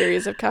like a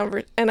series of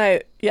and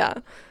I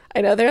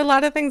know there are a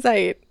lot of things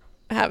I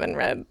haven't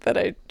read that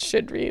I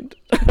should read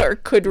or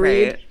could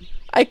read.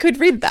 I could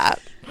read that.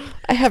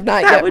 I have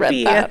not yet read that. That would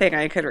be a thing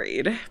I could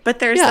read. But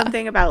there's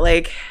something about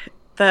like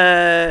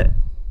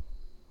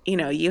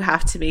you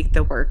have to make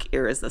the work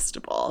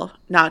irresistible,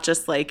 not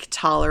just like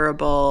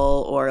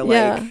tolerable or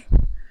like,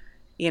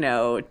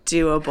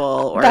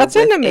 doable or that's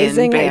an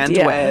amazing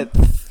bandwidth.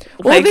 Idea.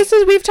 Well,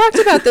 we've talked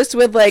about this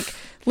with like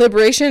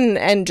liberation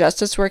and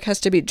justice work has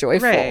to be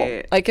joyful.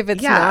 Right. Like if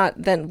it's not,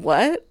 then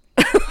what?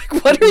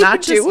 Like, what are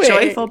not you doing? Not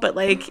just joyful, but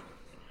like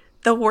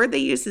the word they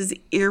use is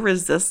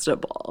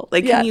irresistible.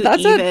 Like, can you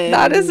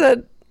that is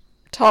a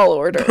tall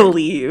order.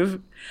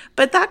 Believe.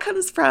 But that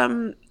comes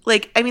from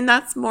like, I mean,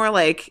 that's more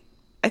like,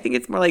 I think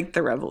it's more like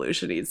the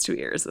revolution needs to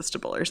be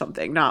irresistible or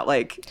something, not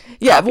like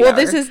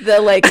this is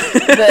the like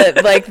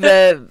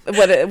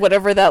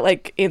whatever that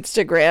like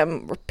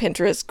Instagram or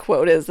Pinterest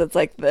quote is. That's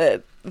like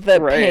the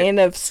pain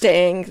of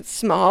staying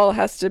small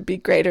has to be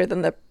greater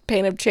than the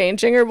pain of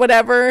changing or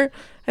whatever.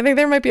 I think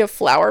there might be a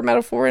flower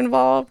metaphor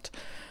involved.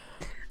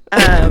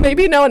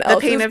 Maybe no one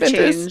else. The pain of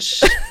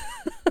change.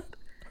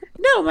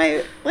 No,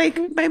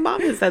 my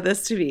mom has said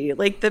this to me.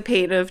 Like, the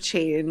pain of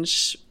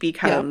change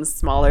becomes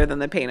smaller than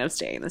the pain of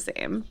staying the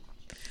same.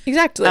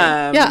 Exactly.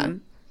 Yeah.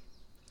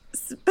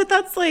 But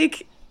that's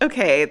like,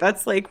 okay,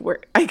 that's like where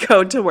I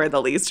go to where the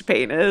least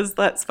pain is.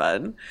 That's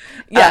fun.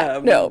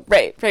 Yeah. No.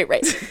 Right.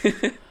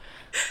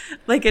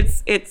 Like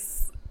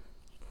it's.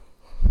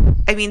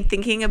 I mean,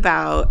 thinking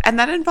about, and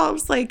that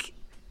involves like.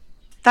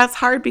 That's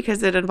hard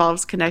because it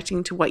involves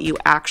connecting to what you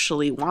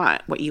actually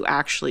want, what you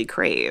actually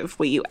crave,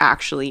 what you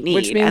actually need.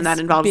 Which means and that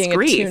involves being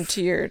grief. Attuned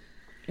to your,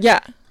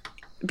 yeah.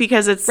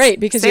 Because it's right,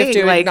 because you have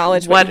to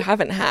acknowledge what you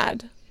haven't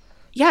had.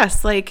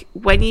 Yes, like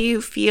when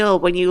you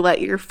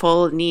let your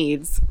full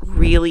needs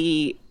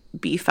really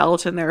be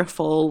felt in their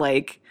full,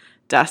 like,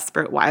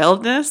 desperate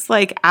wildness,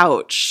 like,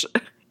 ouch.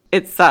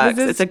 It sucks.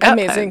 It's a gut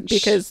amazing punch.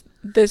 Because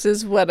this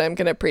is what I'm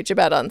going to preach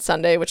about on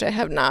Sunday, which I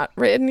have not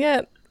written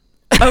yet.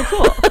 Oh,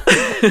 cool.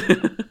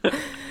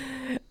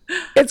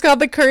 It's called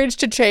The Courage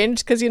to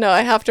Change because,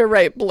 I have to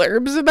write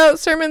blurbs about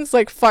sermons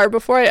like far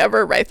before I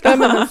ever write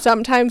them. And then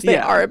sometimes they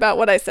are about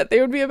what I said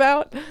they would be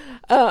about.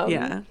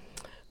 Yeah.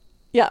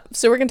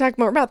 So we're going to talk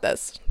more about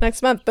this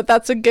next month. But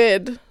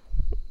the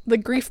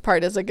grief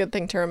part is a good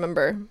thing to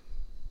remember.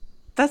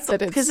 That's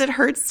because it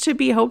hurts to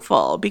be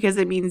hopeful, because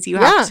it means you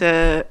have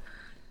to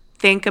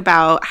think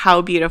about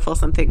how beautiful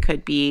something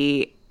could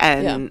be.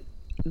 And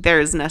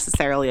there's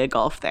necessarily a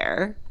gulf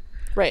there.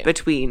 Right.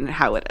 Between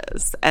how it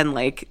is, and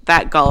like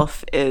that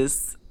gulf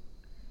is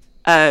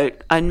a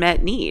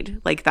unmet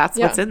need. Like that's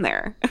what's in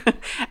there.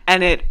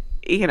 And it,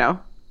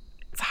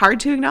 it's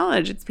hard to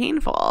acknowledge. It's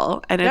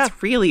painful and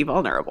it's really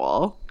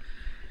vulnerable.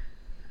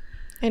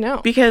 I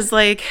know. Because,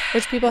 like...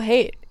 Which people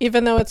hate,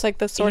 even though it's, like,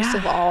 the source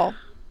of Yeah. all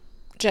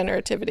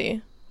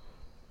generativity.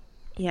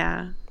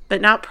 Yeah. But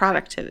not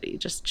productivity,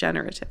 just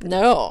generativity.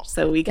 No.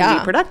 So we can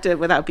be productive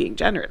without being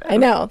generative. I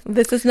know.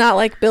 This is not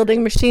like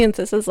building machines.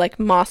 This is like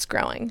moss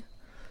growing.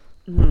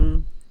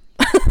 Mm-hmm.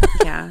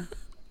 Yeah.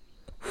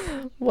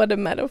 What a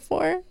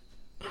metaphor.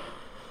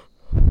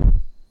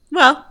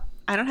 Well,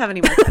 I don't have any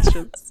more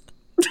questions.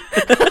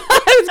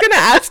 I was going to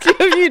ask you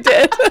if you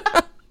did.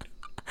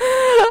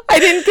 I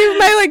didn't give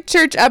my like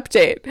church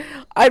update.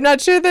 I'm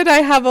not sure that I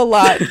have a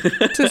lot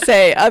to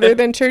say other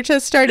than church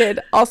has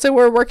started. Also,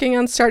 we're working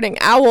on starting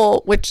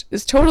OWL, which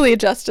is totally a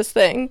justice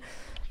thing.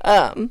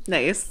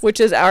 Nice. Which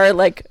is our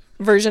like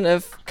version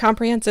of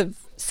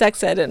comprehensive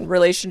sex ed and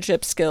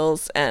relationship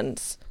skills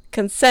and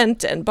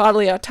consent and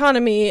bodily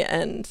autonomy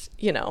and,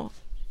 you know,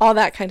 all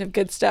that kind of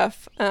good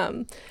stuff.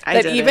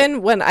 That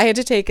even when I had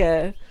to take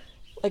a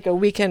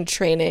weekend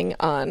training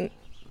on,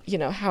 you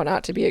know, how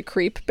not to be a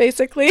creep,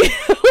 basically,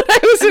 when I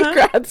was in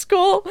grad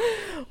school,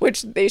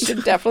 which they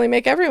should definitely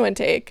make everyone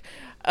take.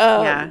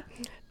 Yeah.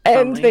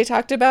 And they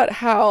talked about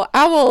how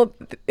OWL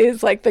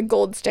is like the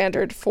gold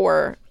standard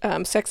for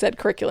sex ed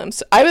curriculums.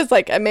 So I was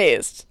like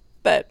amazed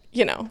that,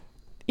 you know,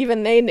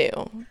 even they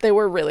knew they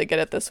were really good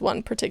at this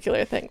one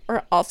particular thing,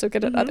 or also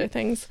good at other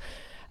things.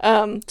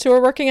 So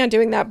we're working on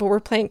doing that, but we're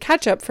playing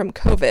catch up from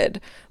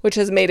COVID, which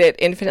has made it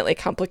infinitely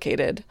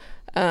complicated.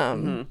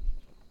 So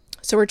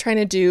we're trying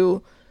to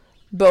do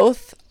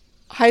both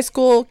high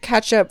school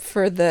catch up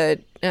for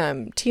the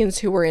teens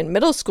who were in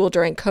middle school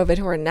during COVID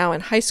who are now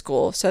in high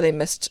school, so they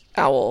missed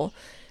OWL,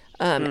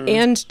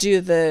 and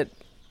do the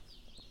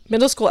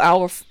middle school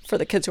OWL for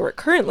the kids who are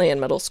currently in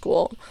middle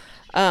school.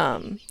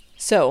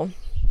 So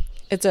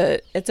it's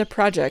a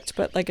project,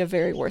 but like a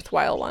very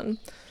worthwhile one.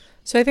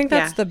 So I think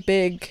that's the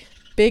big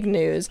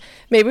news.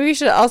 Maybe we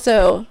should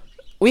also...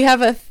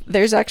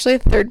 there's actually a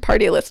third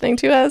party listening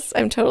to us.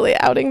 I'm totally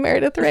outing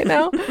Meredith right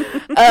now.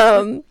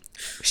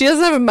 She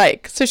doesn't have a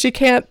mic, so she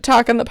can't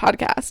talk on the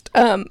podcast.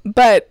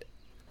 But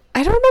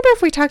I don't remember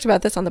if we talked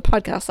about this on the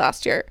podcast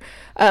last year.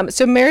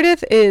 So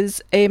Meredith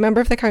is a member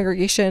of the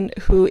congregation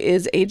who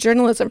is a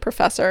journalism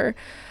professor,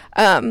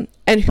 and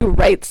who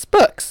writes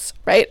books,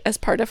 right, as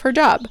part of her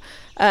job.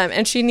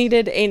 And she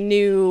needed a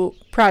new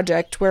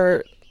project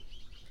where,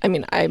 I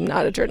mean, I'm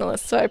not a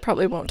journalist, so I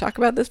probably won't talk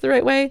about this the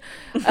right way.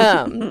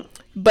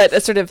 But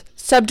a sort of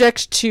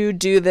subject to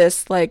do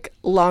this like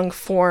long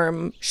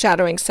form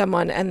shadowing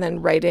someone and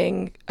then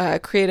writing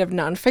creative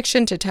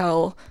nonfiction to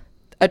tell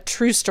a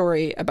true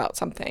story about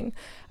something.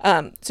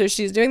 So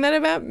she's doing that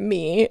about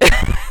me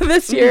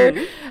this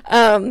year,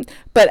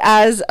 but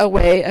as a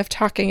way of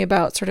talking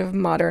about sort of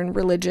modern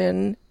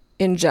religion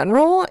in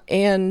general,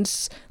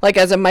 and like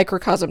as a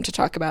microcosm to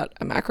talk about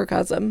a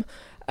macrocosm.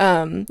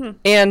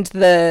 And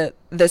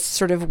this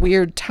sort of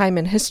weird time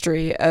in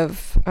history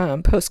of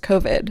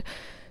post-COVID.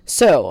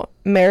 So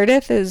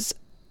Meredith is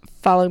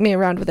following me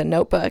around with a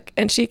notebook,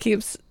 and she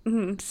keeps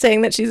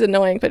saying that she's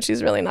annoying, but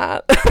she's really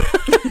not.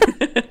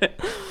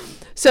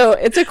 So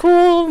it's a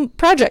cool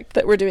project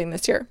that we're doing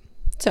this year.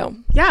 So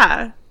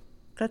yeah,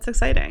 that's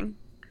exciting.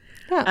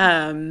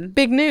 Yeah.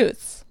 Big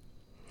news.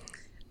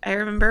 I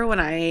remember when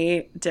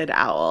I did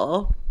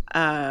OWL.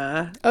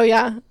 Oh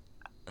yeah.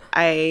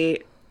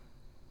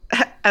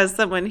 As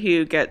someone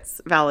who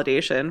gets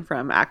validation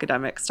from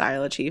academic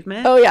style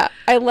achievement. Oh yeah,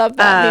 I love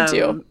that. Me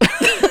too.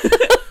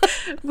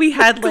 We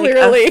had like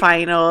Clearly. a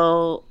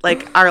final,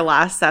 like our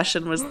last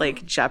session was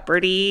like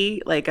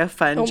Jeopardy, like a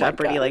fun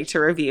Jeopardy, like to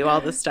review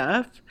all the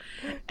stuff.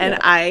 And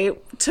I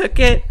took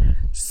it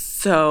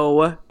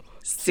so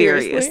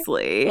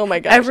seriously. Oh my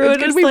gosh. Everyone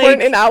it's was we like,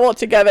 weren't in OWL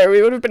together.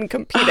 We would have been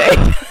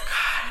competing.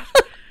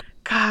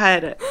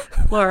 God,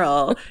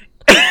 Laurel.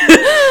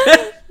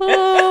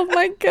 Oh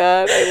my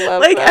God, I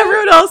love like that.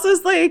 Everyone else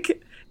was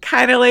like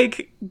kind of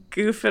like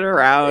goofing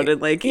around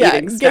and like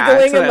eating snacks,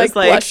 giggling and like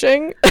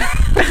blushing.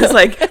 I was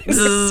like,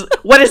 "Zzz,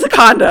 what is a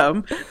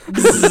condom?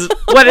 Zzz,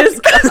 what is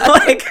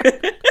like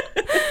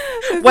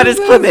what is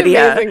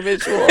chlamydia? Amazing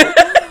visual.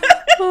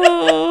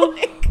 Oh.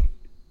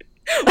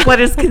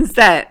 What is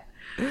consent?"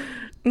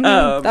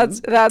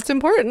 That's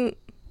important.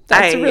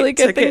 That's a really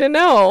good thing to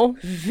know.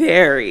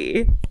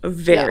 Very,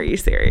 very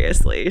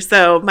seriously.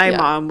 So my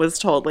mom was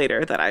told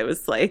later that I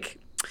was like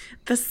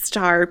the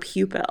star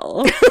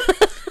pupil.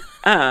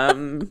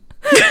 That's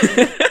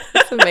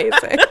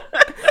amazing.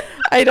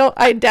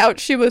 I doubt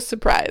she was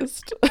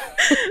surprised.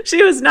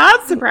 She was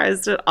not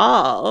surprised at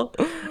all.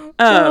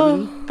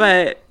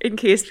 But in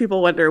case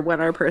people wonder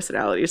when our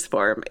personalities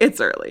form,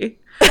 it's early.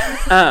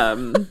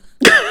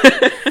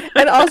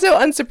 And also,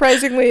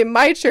 unsurprisingly,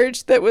 my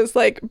church that was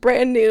like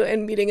brand new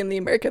and meeting in the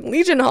American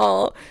Legion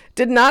Hall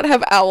did not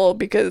have OWL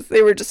because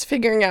they were just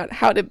figuring out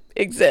how to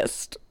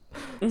exist.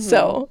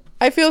 So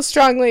I feel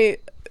strongly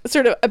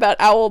sort of about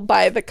OWL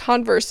by the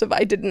converse of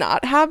I did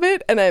not have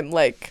it, and I'm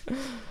like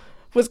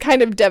was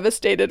kind of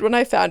devastated when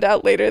I found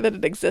out later that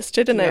it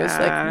existed, and I was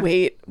like,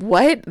 wait,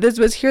 what? This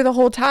was here the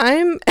whole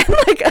time? And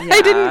like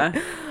I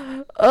didn't.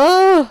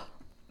 Oh,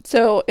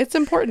 so it's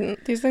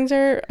important. These things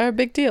are a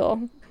big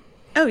deal.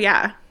 Oh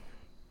yeah.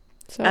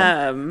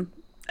 So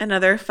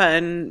Another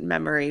fun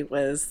memory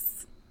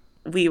was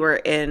we were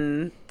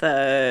in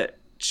the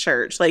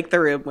church, like the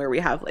room where we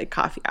have like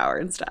coffee hour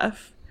and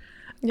stuff.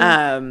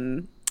 yeah.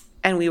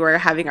 And we were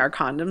having our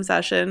condom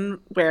session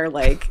where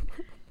like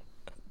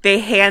they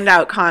hand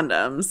out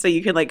condoms so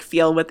you can like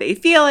feel what they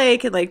feel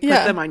like and like put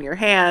Yeah. them on your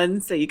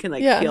hands so you can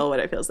like Yeah. feel what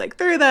it feels like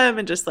through them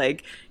and just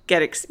like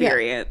get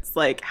experience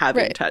like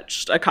having Right.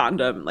 touched a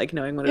condom, like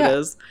knowing what Yeah. it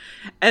is.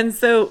 And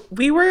so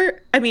we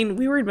were in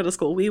middle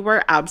school. We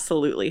were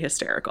absolutely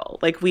hysterical.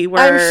 Like we were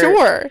I'm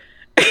sure.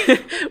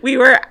 we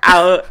were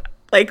out,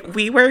 like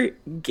we were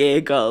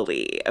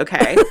giggly,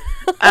 okay?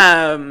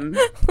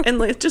 And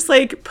like just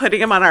like putting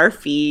them on our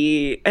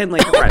feet and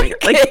like running,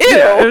 like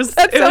Ew,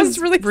 that sounds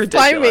really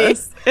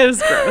ridiculous. It was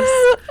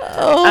gross.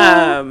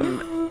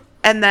 Oh.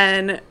 And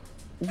then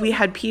we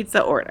had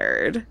pizza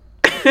ordered.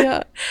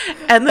 Yeah.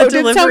 And the Did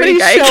delivery somebody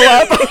guy show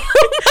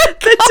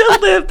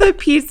up? the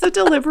pizza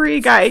delivery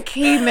guy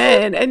came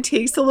in and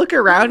takes a look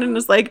around and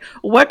was like,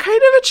 "What kind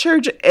of a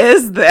church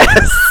is this?"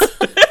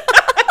 Oh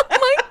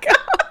my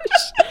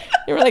gosh.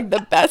 You were like,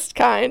 the best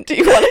kind. Do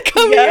you want to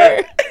come Yeah.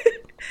 here?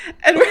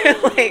 And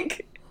we're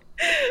like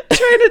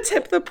trying to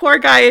tip the poor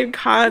guy in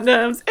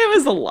condoms. It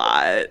was a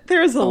lot.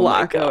 There was a Oh my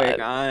lot God.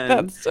 going on.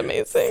 That's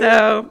amazing.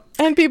 So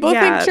And people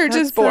yeah, think church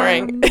is that's,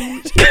 boring.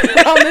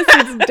 I promise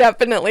it's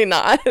definitely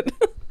not.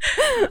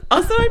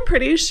 also, I'm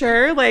pretty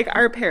sure like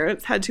our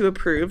parents had to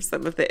approve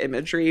some of the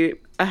imagery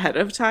ahead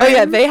of time. Oh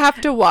yeah, they have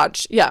to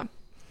watch. Yeah.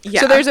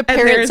 Yeah. So there's a And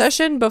parent there's-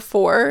 session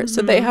before,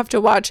 so they have to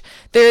watch.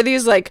 There are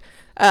these like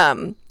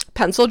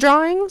pencil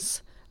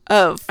drawings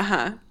of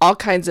all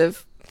kinds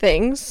of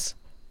things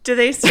Do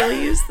they still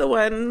use the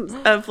one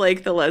of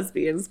like the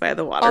lesbians by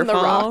the waterfall? on the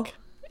rock.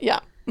 Yeah.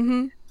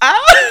 Mm-hmm.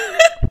 Oh!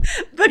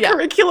 The Yeah.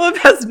 curriculum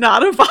has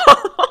not evolved.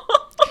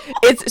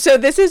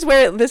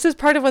 This is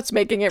part of what's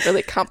making it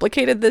really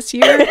complicated this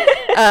year,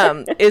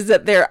 is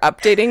that they're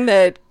updating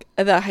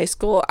the high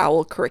school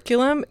OWL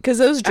curriculum, because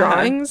those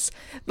drawings,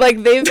 like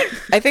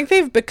I think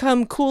they've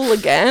become cool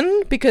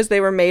again because they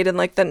were made in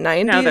like the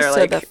 90s. Now they're, so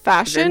like, the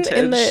fashion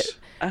in the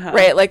vintage.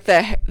 right, like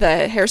the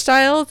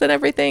hairstyles and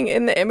everything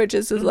in the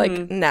images is like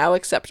now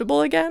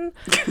acceptable again.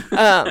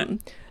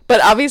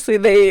 But obviously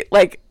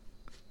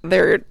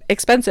they're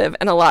expensive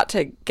and a lot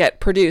to get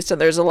produced, and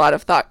there's a lot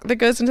of thought that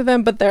goes into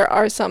them, but there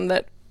are some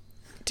that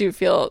do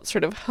feel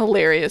sort of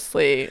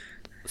hilariously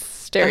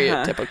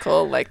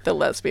stereotypical, like the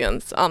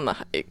lesbians on the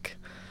hike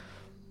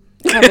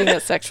having a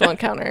sexual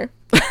encounter.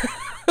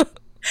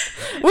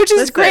 Which is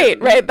Listen,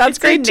 great, right? That's it's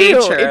great in too.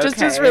 nature, It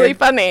just is okay? really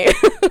funny.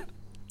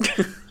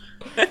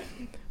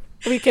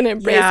 We can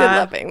embrace Yeah. it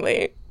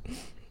lovingly.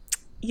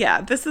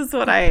 Yeah, this is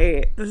what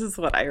I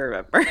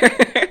remember.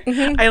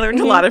 I learned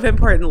a lot of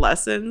important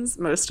lessons,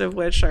 most of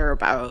which are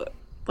about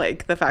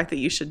like the fact that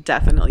you should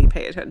definitely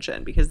pay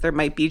attention because there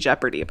might be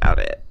jeopardy about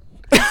it.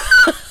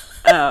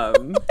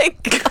 My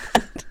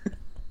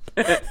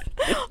God.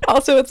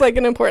 Also, it's like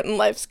an important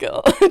life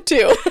skill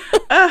too.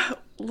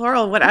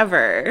 Laurel,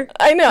 whatever.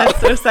 I know. That's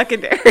so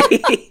secondary.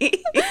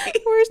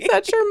 We're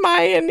such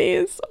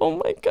Hermiones. Oh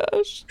my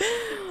gosh.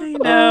 I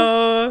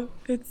know.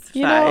 It's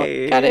fine. You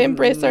know, gotta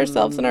embrace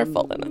ourselves and our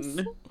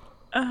fullness.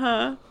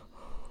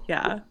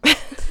 Yeah.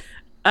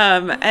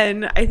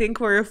 And I think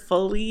we're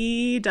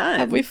fully done.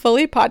 Have we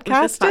fully with this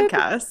podcasted?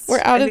 podcast? We're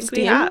out I of think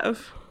steam. We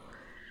have.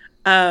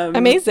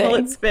 Amazing. Well,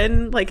 it's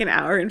been like an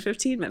hour and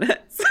 15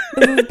 minutes.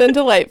 This has been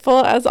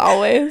delightful as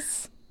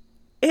always.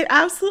 It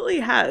absolutely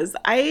has.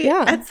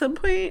 Yeah. At some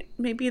point,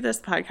 maybe this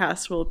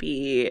podcast will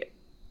be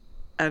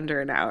under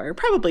an hour.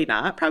 Probably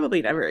not.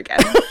 Probably never again.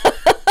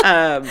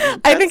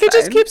 I think it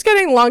just fine. keeps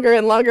getting longer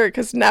and longer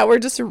because now we're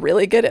just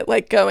really good at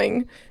like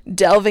delving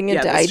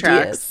into this ideas.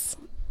 tracks.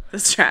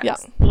 This tracks. Yeah.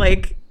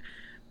 Like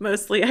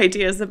mostly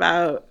ideas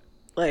about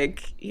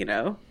like,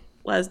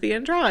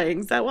 lesbian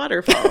drawings at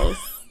waterfalls.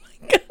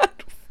 God,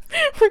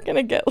 we're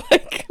gonna get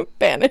like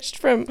banished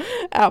from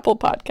Apple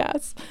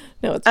Podcasts.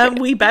 No, it's great.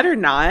 We better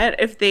not.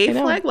 If they I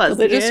know. flag Religious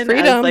lesbian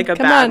freedom. as like a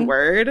Come bad on.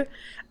 word,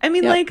 I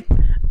mean, Yep.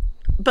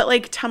 but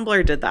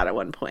Tumblr did that at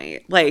one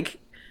point. Like,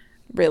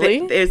 Really?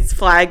 it's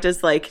flagged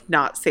as like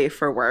not safe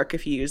for work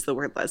if you use the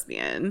word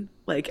lesbian.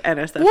 Like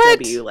NSFW,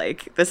 What?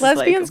 like this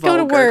Lesbians is go like to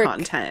vulgar work.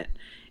 content.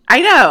 I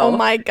know. Oh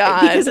my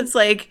God. Because it's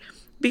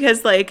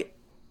because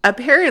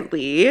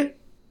apparently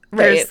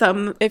there's Right.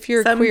 some If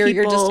you're some queer,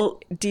 people, you're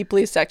just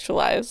deeply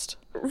sexualized.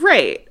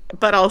 right,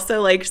 but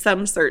also like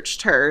some search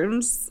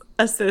terms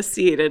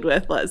associated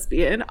with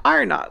lesbian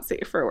are not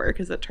safe for work,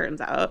 as it turns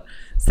out.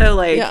 So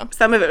like Yeah.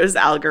 some of it was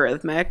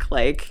algorithmic,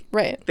 like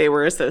Right. they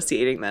were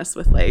associating this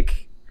with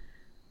like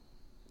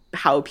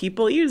how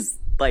people use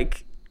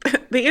like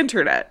the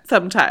internet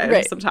sometimes.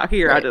 Right. I'm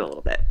talking around Right. it a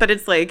little bit, but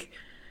it's like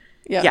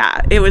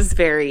Yeah. it was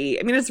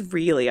it's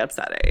really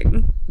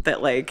upsetting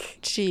that like,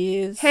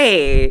 Jeez.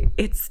 hey,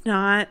 it's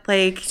not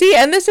like See,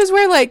 and this is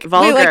where we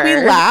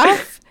vulgar.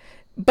 laugh,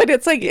 but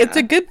it's like it's a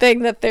Yeah. good thing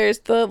that there's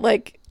the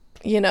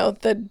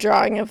the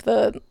drawing of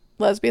the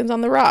lesbians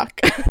on the rock.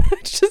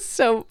 It's just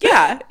so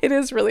Yeah. it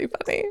is really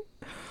funny.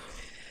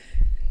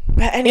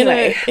 But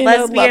anyway, in a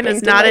lesbian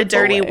is not a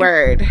dirty way.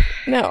 word.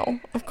 No,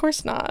 of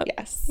course not.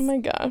 Yes. Oh my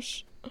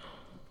gosh.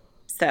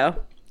 So,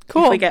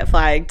 Cool. if we get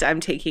flagged, I'm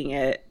taking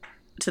it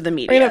to the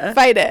media. We're going to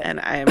fight it. And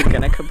I'm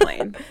going to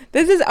complain.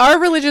 This is our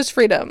religious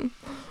freedom.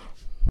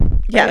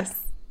 Yes. Right?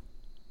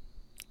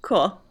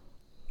 Cool.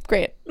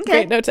 Great. Okay.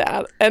 Great note to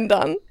add. And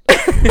done.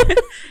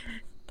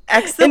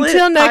 Excellent.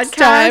 Until next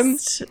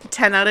podcast.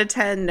 10 out of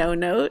 10, no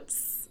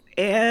notes.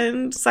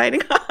 And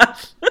signing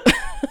off.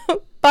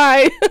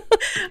 Bye.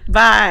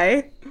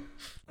 Bye.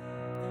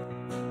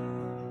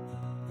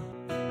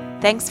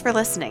 Thanks for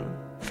listening.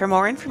 For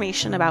more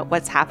information about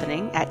what's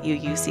happening at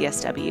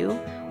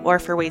UUCSW or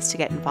for ways to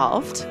get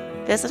involved,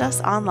 visit us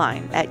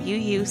online at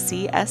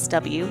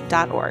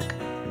uucsw.org.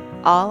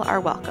 All are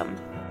welcome.